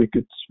think we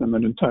could spend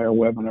an entire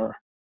webinar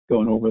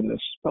going over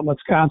this, but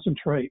let's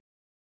concentrate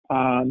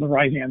on the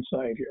right-hand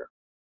side here.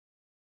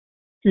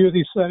 A few of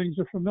these settings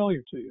are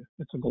familiar to you.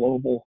 It's a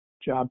global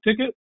job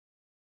ticket.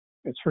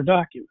 It's for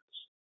documents.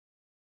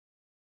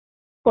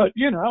 But,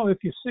 if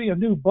you see a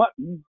new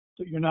button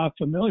that you're not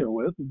familiar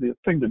with, the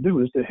thing to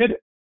do is to hit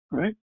it,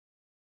 right?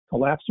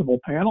 Collapsible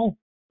panel.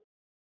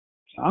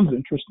 Sounds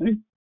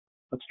interesting.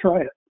 Let's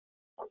try it.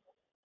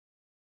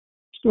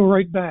 Let's go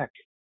right back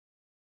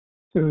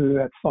to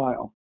that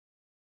file.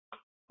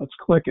 Let's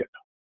click it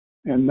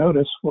and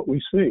notice what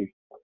we see.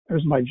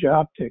 There's my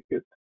job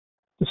ticket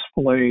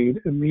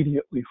displayed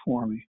immediately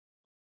for me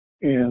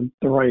in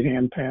the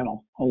right-hand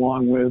panel,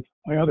 along with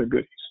my other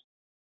goodies.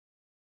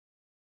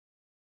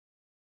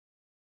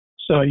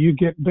 So you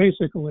get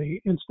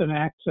basically instant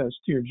access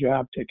to your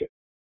job ticket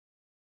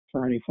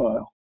for any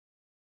file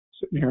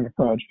sitting here in a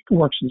project. It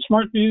works in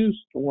Smart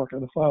Views, it'll work on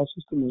the file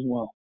system as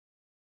well.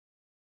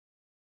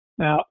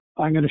 Now,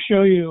 I'm going to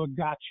show you a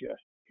gotcha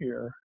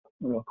here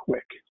real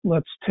quick.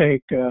 Let's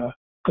take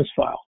this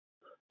file.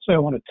 Say I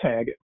want to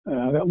tag it.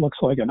 That looks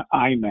like an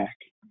iMac.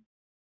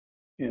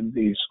 in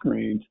the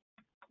screen,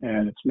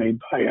 and it's made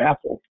by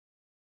Apple.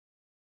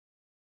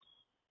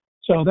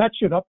 So that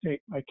should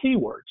update my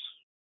keywords.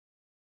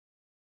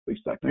 At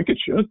least I think it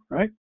should,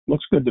 right?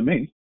 Looks good to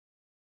me.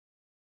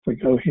 If we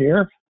go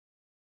here,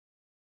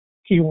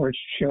 keywords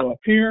show up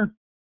here,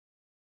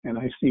 and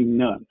I see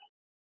none.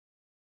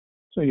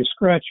 So you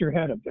scratch your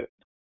head a bit.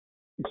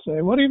 You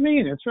say, what do you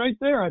mean? It's right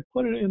there. I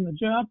put it in the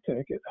job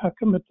ticket. How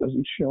come it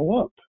doesn't show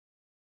up?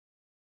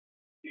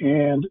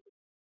 And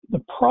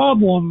the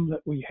problem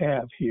that we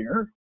have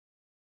here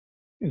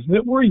is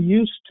that we're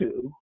used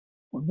to,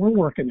 when we're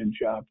working in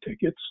job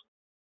tickets,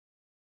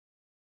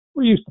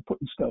 we're used to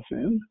putting stuff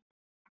in,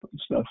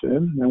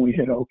 and then we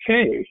hit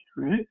OK,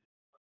 right?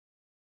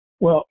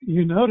 Well,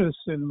 you notice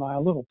in my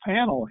little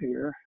panel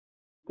here,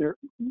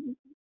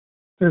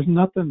 there's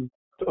nothing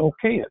to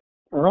OK it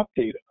or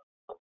update it.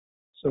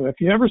 So if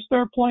you ever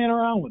start playing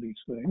around with these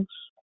things,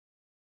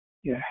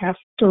 you have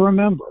to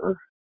remember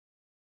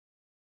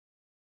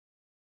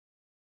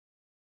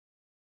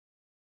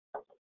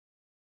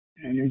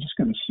and you're just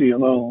going to see a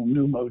little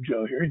new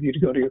mojo here. You need to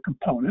go to your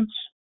components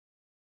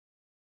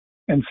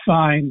and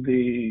find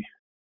the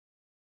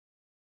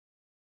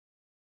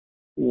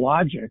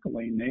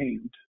logically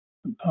named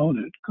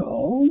component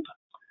called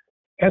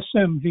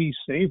SMV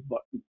save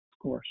button, of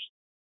course.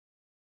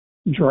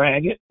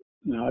 Drag it.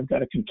 Now I've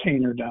got a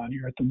container down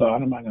here at the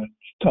bottom. I'm going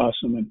to toss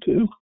them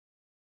into.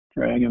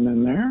 Drag them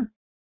in there.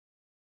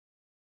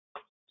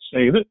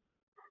 Save it.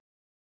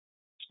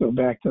 Let's go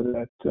back to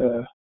that,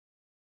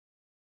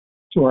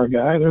 to our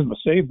guy. There's my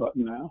save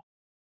button now.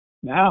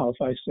 Now if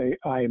I say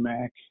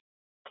iMac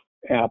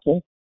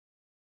Apple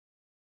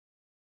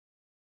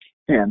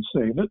and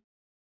save it.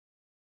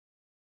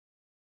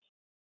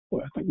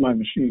 Boy, I think my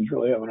machine's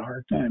really having a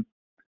hard time.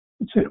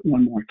 Let's hit it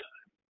one more time.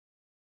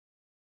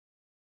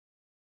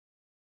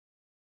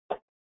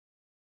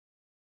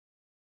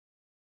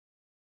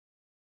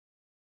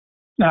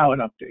 Now it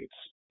updates.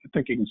 I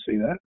think you can see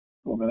that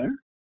over there.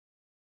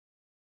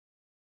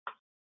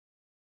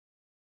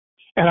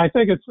 And I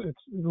think it's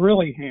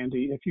really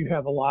handy if you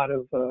have a lot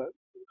of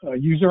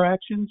user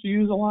actions you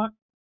use a lot.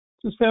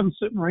 Just have them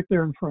sitting right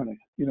there in front of you.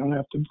 You don't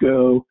have to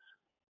go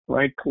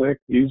right-click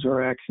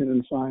user action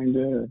and find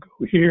it, or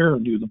go here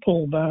and do the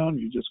pull down.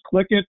 You just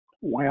click it,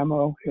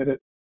 whammo, hit it,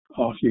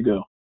 off you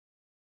go.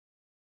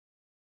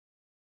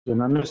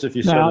 And I missed if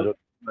you said it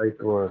right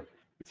or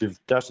if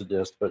you've tested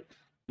this, but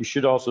you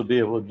should also be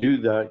able to do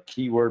that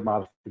keyword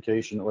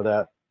modification or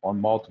that on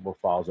multiple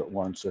files at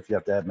once. So if you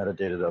have to add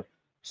metadata to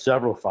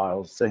several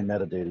files, same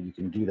metadata, you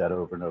can do that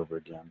over and over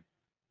again.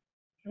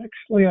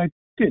 Actually, I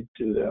did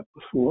do that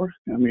before.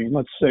 I mean,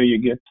 let's say you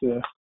get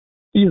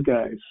these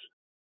guys.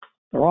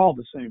 They're all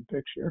the same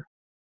picture.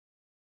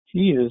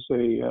 He's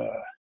a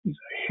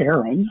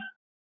heron.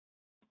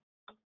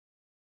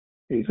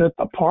 He's at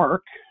the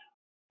park,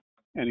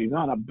 and he's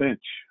on a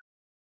bench.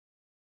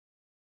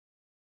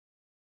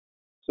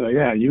 So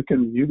yeah, you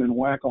can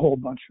whack a whole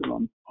bunch of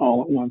them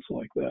all at once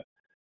like that.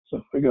 So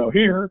if we go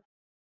here,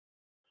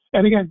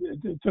 and again,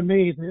 to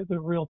me, the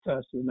real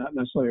test is not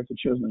necessarily if it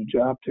shows in a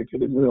job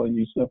ticket. It really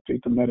needs to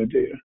update the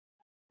metadata.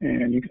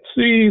 And you can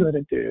see that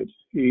it did.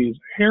 He's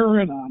a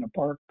heron on a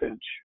park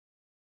bench.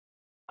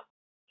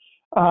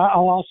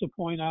 I'll also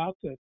point out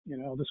that,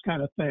 this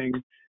kind of thing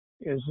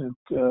isn't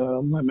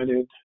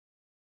limited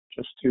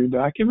just to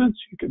documents.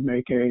 You could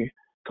make a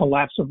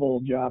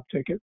collapsible job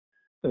ticket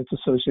that's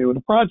associated with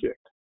a project.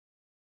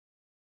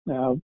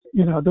 Now,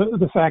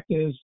 the fact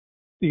is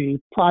the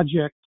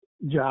project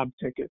job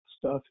ticket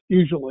stuff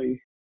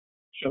usually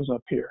shows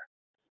up here.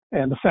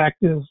 And the fact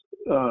is,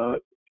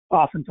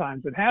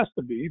 oftentimes it has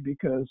to be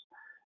because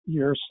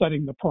you're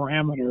setting the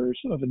parameters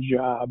of a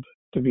job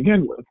to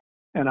begin with.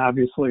 And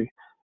obviously,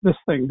 this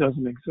thing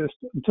doesn't exist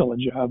until a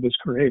job is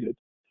created.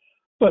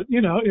 But,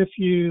 if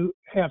you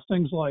have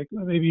things like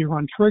maybe you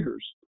run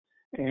triggers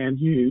and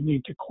you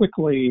need to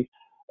quickly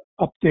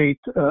update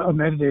a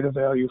metadata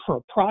value for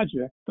a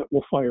project that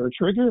will fire a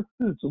trigger,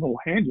 it's a little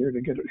handier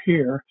to get it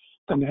here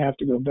than to have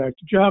to go back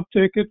to job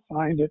ticket,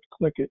 find it,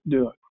 click it,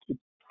 do it.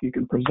 You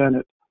can present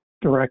it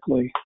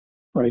directly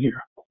right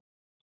here.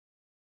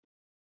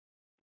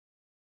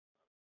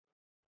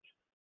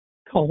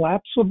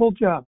 Collapsible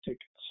job tickets.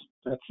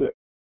 That's it.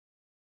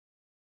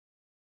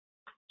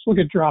 Let's look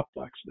at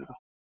Dropbox now.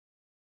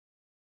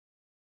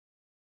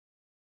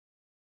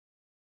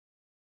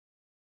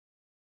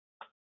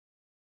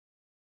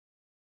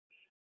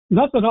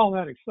 Nothing all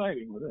that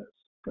exciting with this,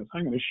 because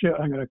I'm going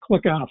to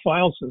click on a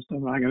file system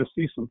and I'm going to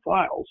see some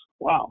files.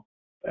 Wow,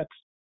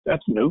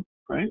 that's new,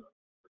 right?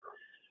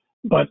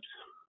 But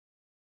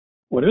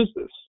what is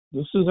this?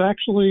 This is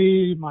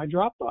actually my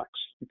Dropbox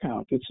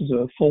account. This is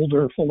a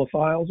folder full of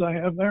files I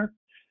have there.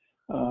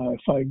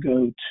 If I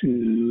go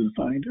to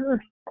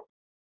Finder,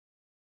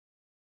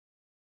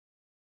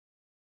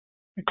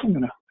 I'm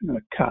gonna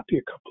copy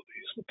a couple of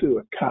these. We'll do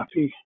a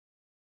copy.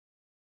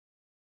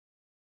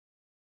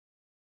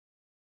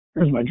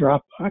 Here's my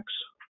Dropbox.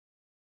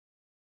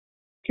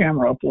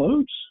 Camera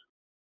uploads.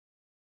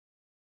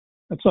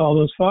 That's all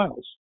those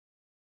files.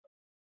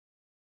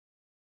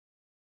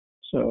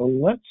 So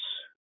let's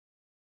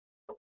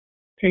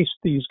paste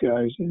these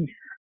guys in here.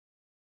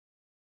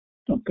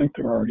 Don't think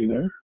they're already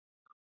there.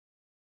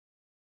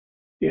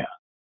 Yeah,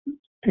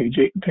 page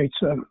 8 and page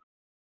 7.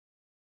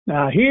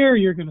 Now here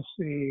you're going to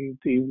see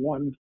the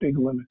one big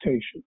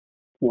limitation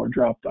for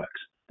Dropbox.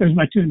 There's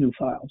my 2 new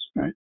files,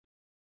 right?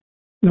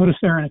 Notice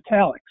they're in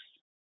italics.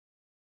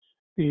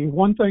 The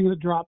one thing that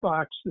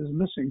Dropbox is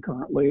missing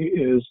currently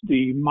is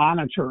the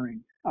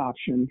monitoring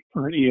option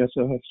for an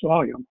ESFS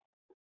volume,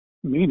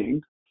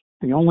 meaning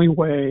the only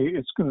way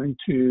it's going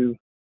to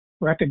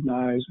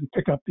recognize and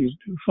pick up these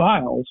new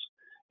files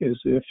is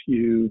if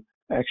you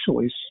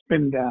actually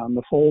spin down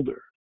the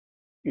folder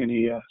in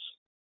ES.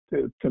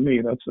 To me,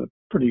 that's a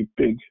pretty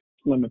big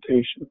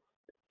limitation.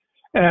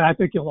 And I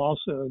think you'll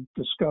also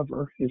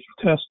discover, if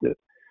you test it,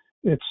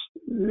 it's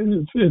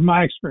in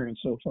my experience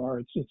so far,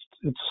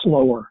 it's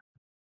slower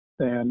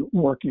than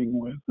working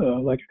with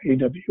like an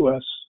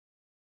AWS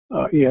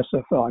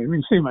ESF volume.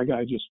 You can see my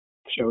guy just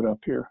showed up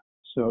here.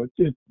 So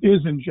it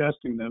is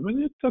ingesting them,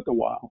 and it took a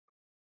while.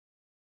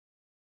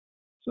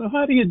 So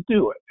how do you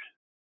do it?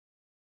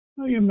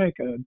 How do you make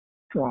a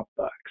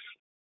Dropbox?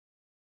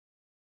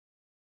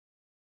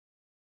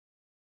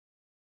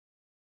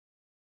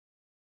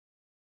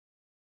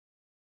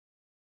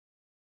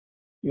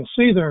 You'll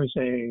see there's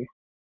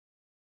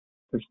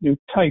new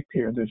type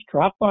here. There's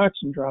Dropbox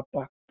and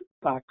Dropbox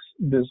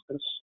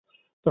Business.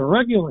 The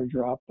regular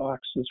Dropbox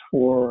is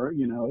for,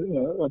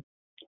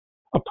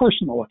 a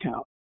personal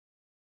account.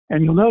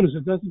 And you'll notice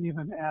it doesn't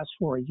even ask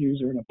for a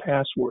user and a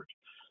password.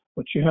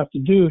 What you have to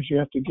do is you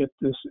have to get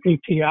this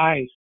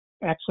API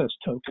access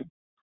token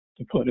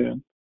to put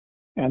in,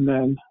 and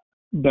then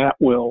that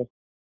will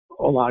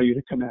allow you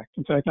to connect.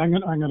 In fact, I'm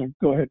going to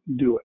go ahead and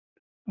do it.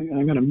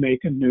 I'm going to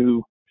make a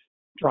new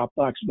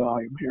Dropbox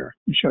volume here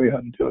and show you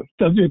how to do it.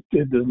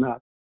 It does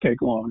not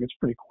take long. It's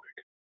pretty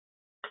quick.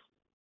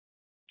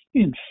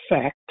 In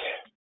fact,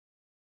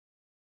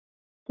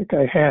 I think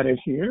I had it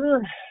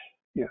here.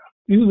 Yeah,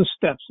 these are the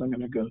steps I'm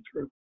going to go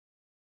through.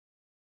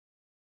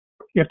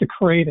 You have to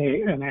create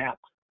an app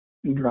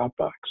in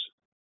Dropbox.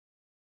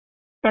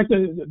 In fact,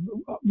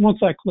 once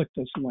I click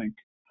this link,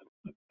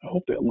 I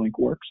hope that link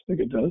works. I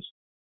think it does.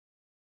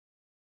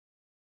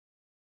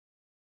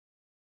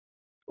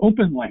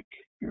 Open link.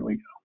 Here we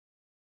go.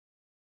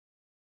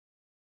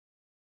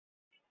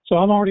 So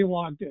I'm already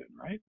logged in,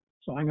 right?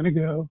 So I'm going to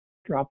go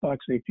Dropbox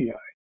API,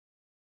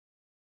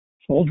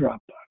 full Dropbox.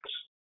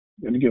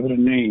 I'm going to give it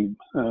a name.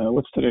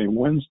 What's today?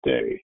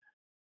 Wednesday.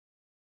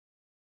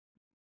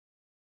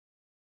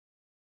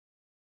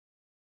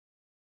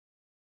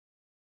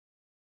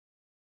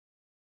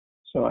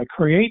 So I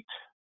create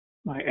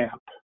my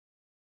app.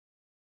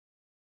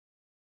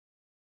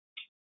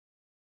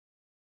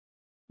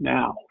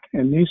 Now,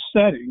 in these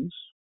settings,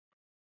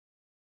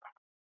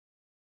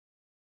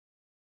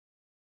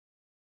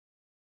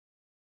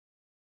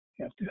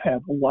 you have to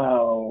have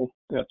allow.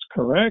 That's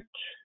correct.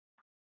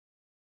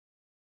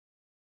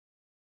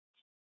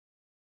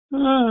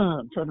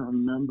 I'm trying to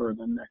remember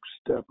the next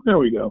step. There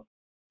we go.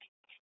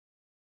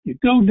 You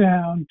go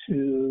down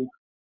to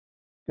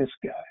this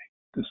guy,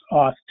 this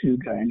auth2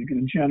 guy, and you're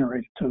going to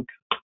generate a token.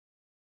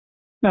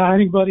 Now,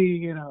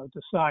 anybody,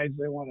 decides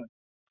they want to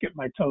get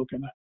my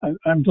token,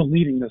 I'm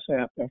deleting this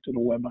app after the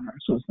webinar,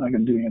 so it's not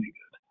going to do any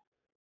good.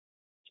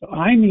 So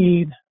I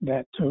need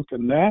that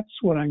token.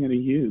 That's what I'm going to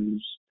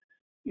use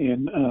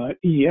in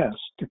ES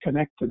to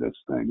connect to this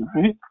thing,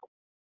 right?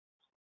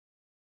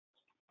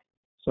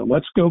 So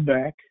let's go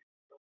back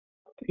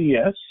to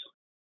ES.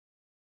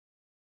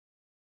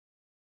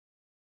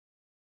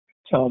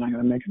 Tell it I'm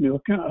going to make a new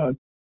account,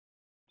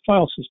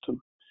 file system.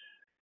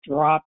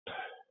 Drop.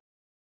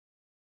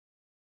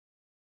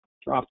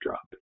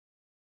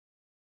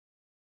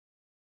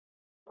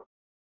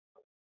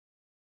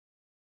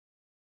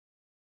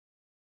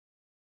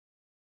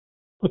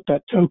 Put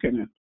that token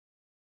in.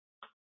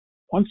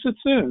 Once it's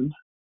in,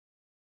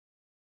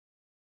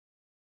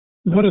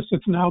 notice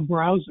it's now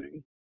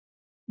browsing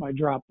my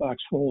Dropbox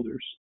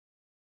folders.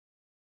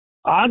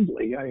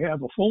 Oddly, I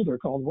have a folder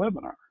called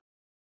webinar.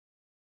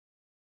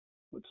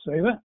 Let's say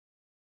that.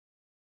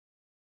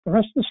 The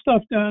rest of the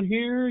stuff down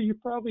here, you're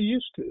probably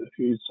used to if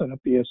you set up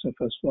the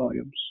ESFS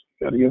volumes.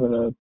 You got to give it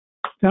a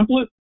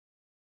template,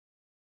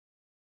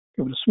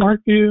 give it a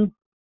smart view.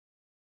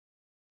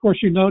 Of course,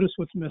 you notice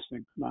what's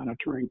missing.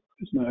 Monitoring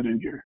is not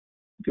in here.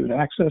 Give it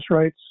access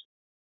rights.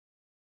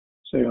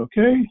 Say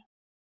OK.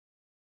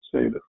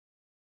 Save it.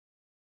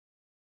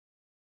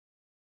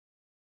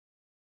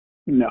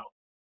 No.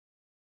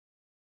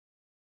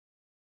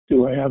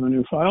 Do I have a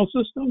new file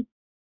system?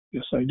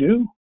 Yes, I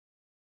do.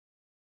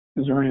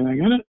 Is there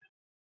anything in it?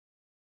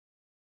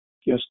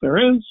 Yes,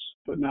 there is,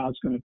 but now it's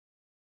going to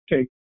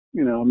take,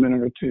 a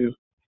minute or two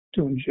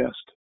to ingest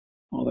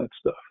all that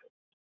stuff.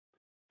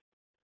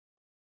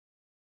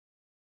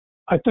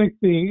 I think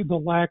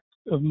the lack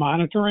of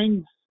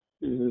monitoring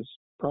is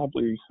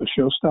probably a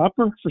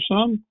showstopper for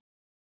some.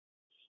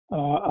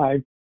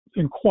 I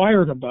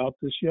inquired about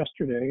this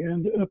yesterday,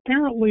 and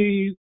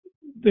apparently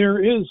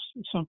there is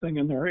something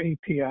in their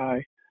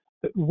API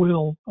that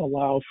will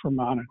allow for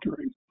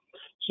monitoring.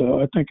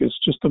 So I think it's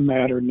just a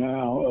matter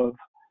now of,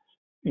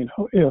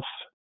 if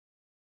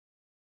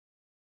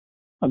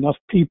enough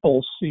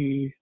people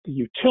see the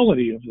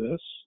utility of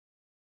this,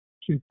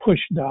 to push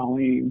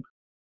Dalim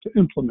to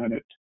implement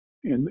it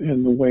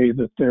in the way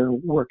that they're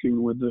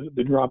working with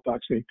the Dropbox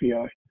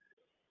API.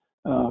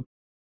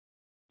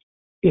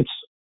 It's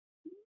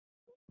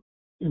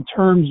in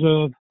terms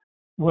of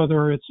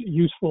whether it's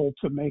useful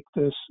to make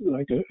this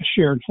like a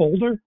shared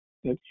folder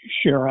that you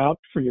share out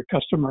for your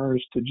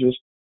customers to just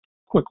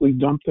quickly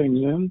dump things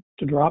in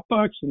to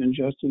Dropbox and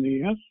ingest in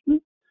ES.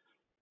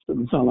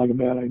 Doesn't sound like a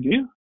bad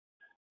idea.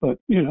 But,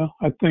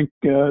 I think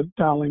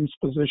Dalim's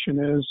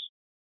position is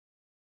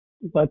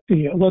let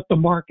the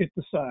market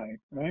decide,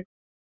 right?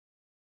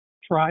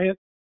 Try it,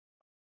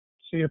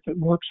 see if it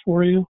works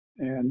for you,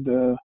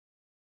 and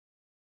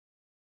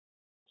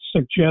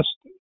suggest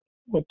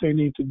what they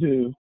need to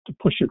do to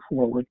push it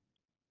forward.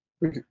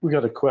 We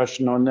got a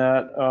question on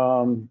that.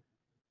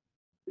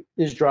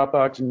 Is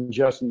Dropbox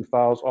ingesting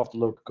files off the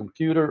local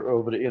computer or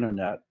over the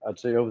internet? I'd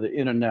say over the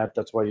internet.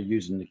 That's why you're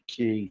using the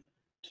key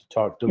to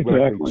talk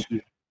directly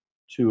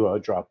to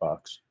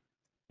Dropbox.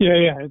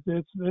 Yeah,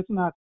 it's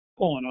not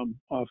pulling them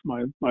off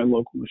my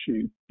local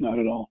machine, not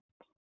at all.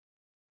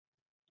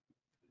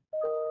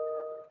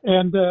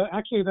 And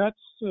actually, I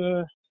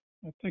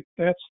think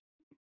that's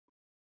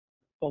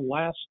the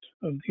last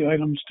of the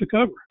items to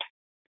cover.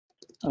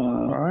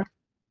 All right.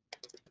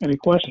 Any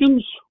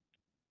questions?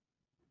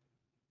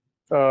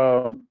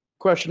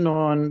 Question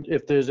on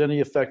if there's any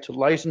effect to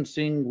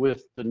licensing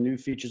with the new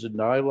features of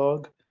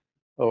Dialog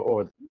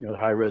or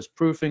high-res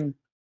proofing.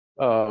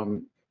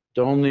 The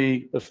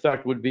only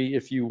effect would be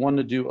if you want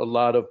to do a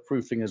lot of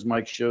proofing, as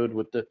Mike showed,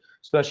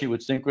 especially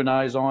with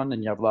Synchronize on,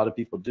 and you have a lot of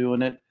people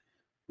doing it.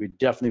 We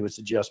definitely would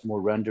suggest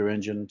more render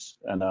engines.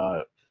 And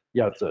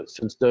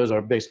since those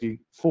are basically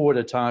 4 at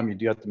a time, you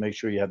do have to make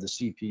sure you have the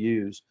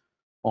CPUs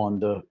on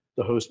the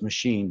host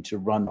machine to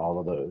run all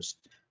of those.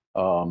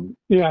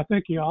 I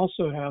think you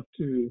also have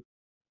to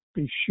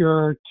be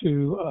sure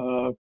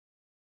to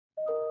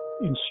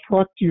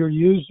instruct your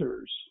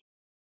users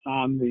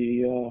on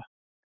the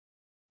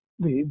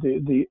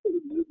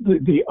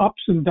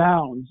ups and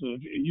downs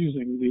of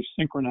using the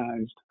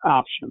synchronized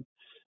option,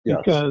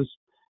 because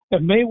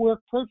it may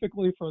work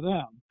perfectly for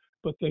them,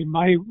 but they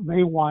may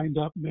wind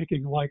up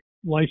making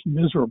life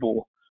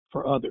miserable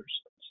for others.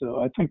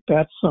 So I think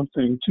that's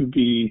something to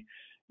be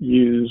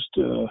used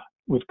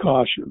with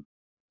caution.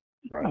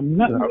 Right.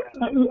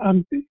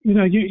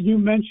 You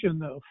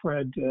mentioned though,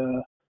 Fred,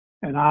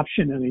 an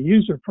option in a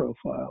user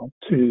profile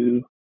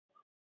to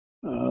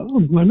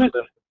limit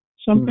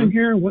something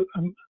here.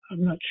 I'm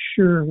not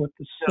sure what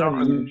the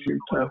setting is you're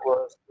talking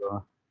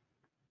about.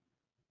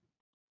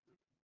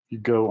 You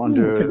go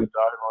under Dialog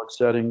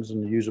settings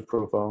and the user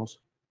profiles.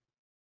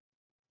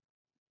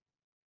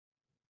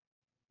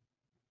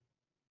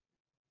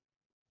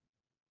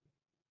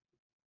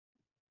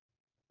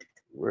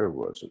 Where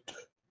was it?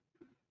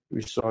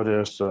 We saw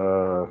this.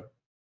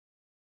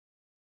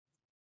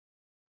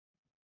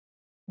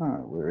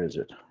 Where is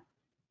it?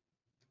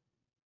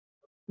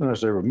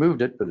 Unless I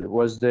removed it, but it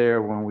was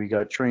there when we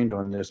got trained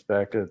on this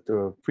back at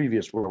the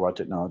previous Worldwide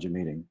Technology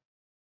meeting.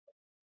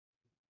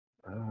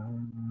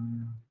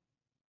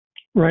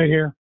 Right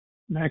here,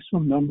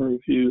 maximum number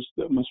of views.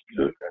 That must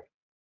be it.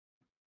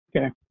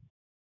 Okay.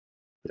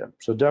 Yeah,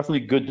 so definitely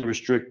good to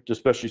restrict,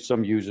 especially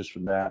some users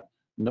from that,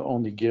 and to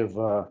only give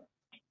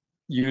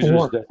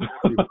users that.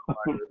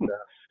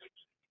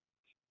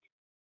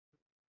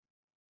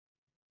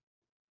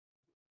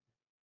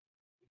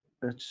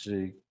 Let's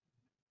see.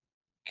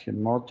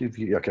 Can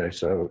multi-view? Okay,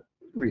 so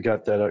we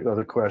got that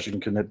other question.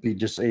 Can it be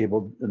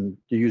disabled in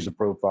the user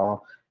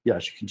profile?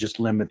 Yes, you can just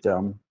limit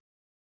them.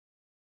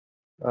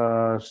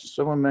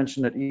 Someone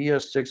mentioned that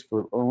ES6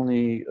 will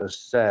only a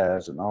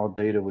SaaS and all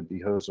data would be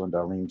hosted on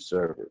Dalim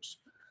servers.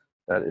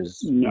 That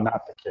is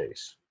not the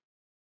case.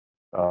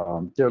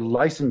 Their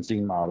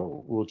licensing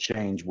model will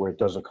change where it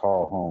does a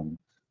call home.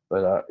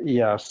 But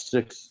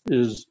ES6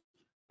 is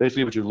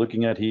basically what you're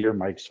looking at here.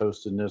 Mike's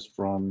hosting this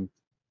from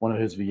one of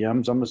his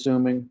VMs, I'm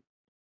assuming,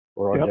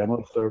 or our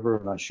demo server,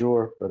 I'm not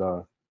sure,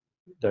 but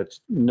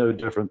that's no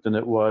different than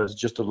it was.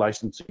 Just the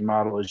licensing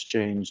model has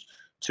changed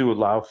to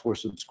allow for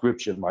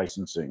subscription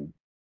licensing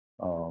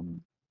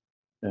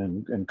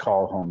and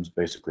call homes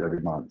basically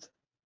every month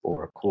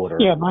or a quarter.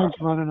 Yeah, mine's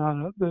running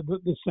on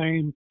the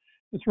same.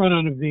 It's running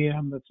on a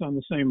VM that's on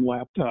the same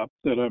laptop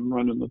that I'm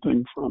running the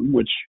thing from,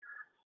 which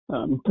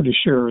I'm pretty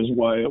sure is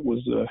why it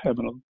was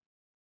having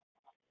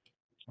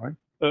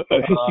a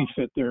hissy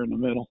fit there in the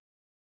middle.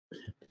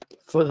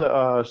 For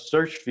the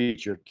search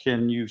feature,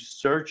 can you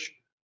search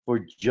for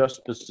just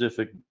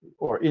specific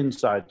or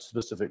inside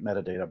specific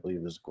metadata, I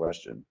believe is the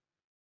question.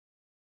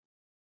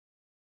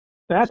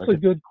 That's a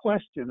good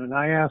question, and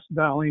I asked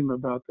Dalim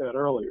about that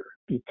earlier,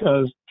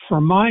 because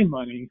for my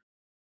money,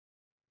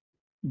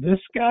 this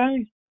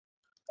guy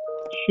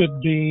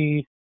should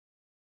be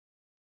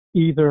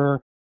either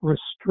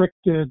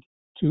restricted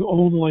to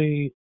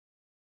only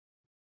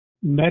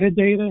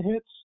metadata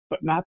hits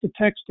but not the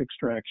text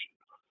extraction.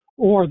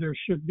 Or there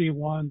should be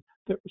one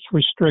that's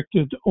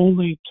restricted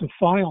only to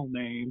file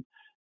name,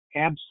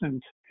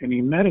 absent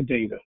any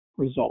metadata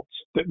results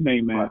that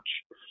may match.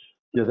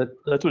 Yeah,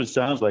 that's what it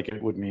sounds like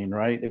it would mean,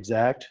 right?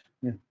 Exact.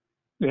 Yeah.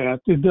 Yeah,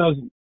 it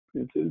doesn't.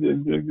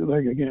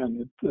 Like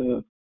again,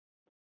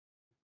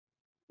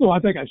 well, I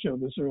think I showed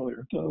this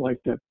earlier.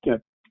 Like that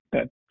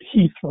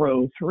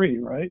Heathrow 3,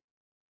 right?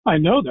 I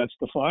know that's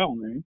the file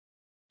name,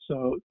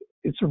 so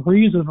it's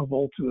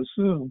reasonable to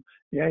assume.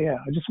 Yeah,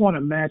 I just want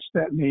to match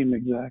that name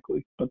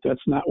exactly, but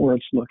that's not where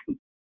it's looking.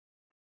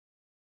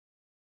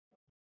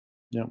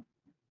 Yeah.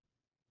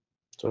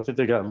 So I think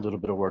they got a little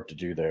bit of work to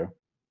do there.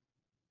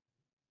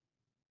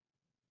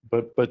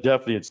 But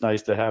definitely it's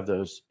nice to have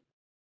those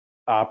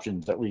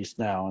options at least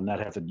now and not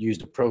have to use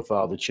the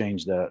profile to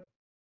change that.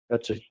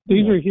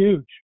 These are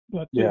huge.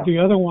 But yeah. the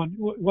other one,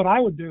 what I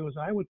would do is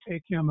I would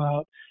take him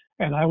out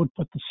and I would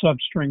put the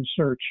substring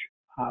search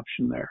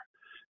option there,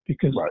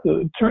 because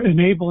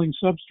enabling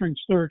substring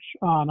search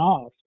on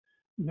off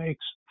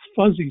makes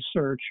fuzzy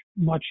search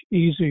much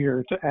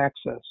easier to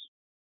access.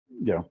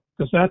 Yeah.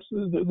 Because that's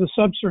the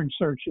substring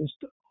search is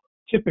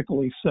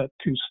typically set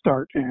to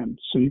start end,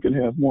 so you can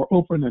have more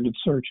open-ended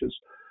searches.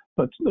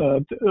 But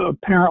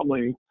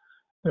apparently,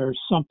 there's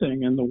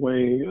something in the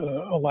way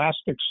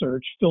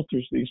Elasticsearch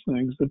filters these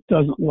things that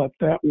doesn't let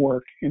that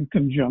work in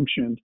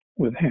conjunction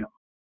with him.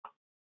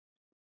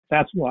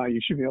 That's why you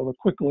should be able to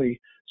quickly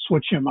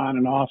switch him on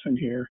and off in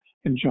here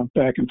and jump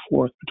back and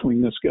forth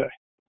between this guy,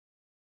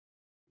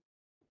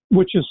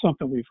 which is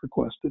something we've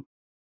requested.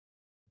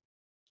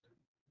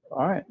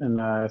 All right,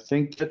 and I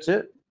think that's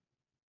it.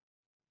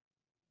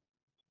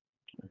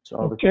 That's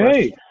all the Okay.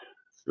 questions.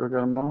 Sure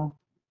got them all.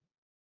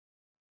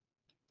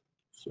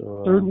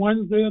 So third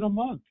Wednesday of the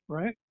month,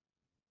 right?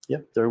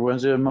 Yep, third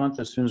Wednesday of the month.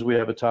 As soon as we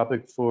have a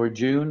topic for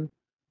June,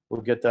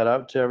 we'll get that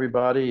out to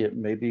everybody. It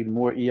may be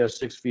more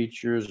ES6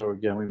 features, or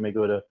again, we may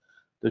go to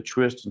the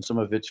twist and some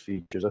of its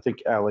features. I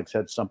think Alex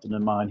had something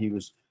in mind he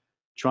was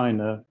trying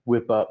to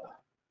whip up,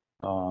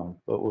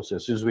 but we'll see.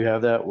 As soon as we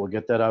have that, we'll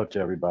get that out to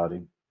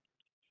everybody.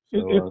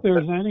 So, if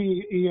there's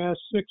any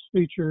ES6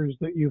 features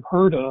that you've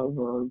heard of,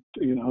 or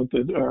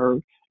that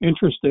are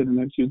interested in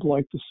that you'd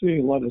like to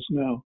see, let us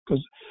know.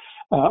 Because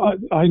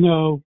I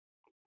know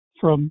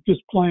from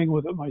just playing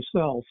with it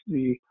myself,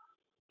 the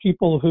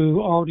people who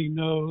already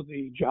know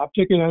the job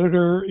ticket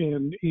editor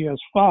in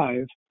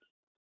ES5,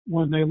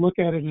 when they look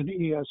at it in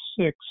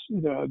ES6,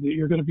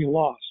 you're going to be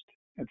lost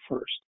at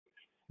first.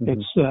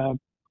 Mm-hmm.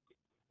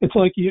 It's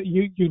like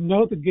you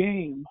know the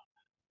game,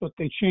 but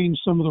they change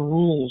some of the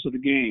rules of the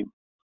game.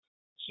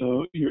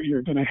 So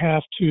you're going to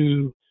have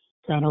to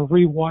kind of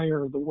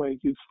rewire the way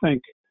you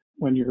think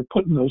when you're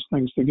putting those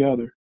things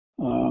together.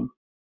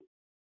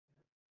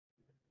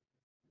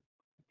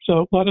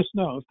 So let us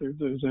know if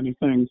there's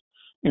anything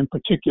in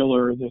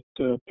particular that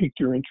piqued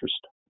your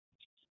interest.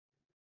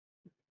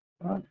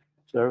 All right.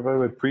 So everybody,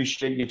 we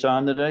appreciate your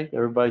time today.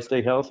 Everybody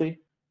stay healthy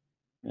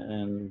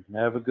and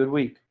have a good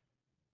week.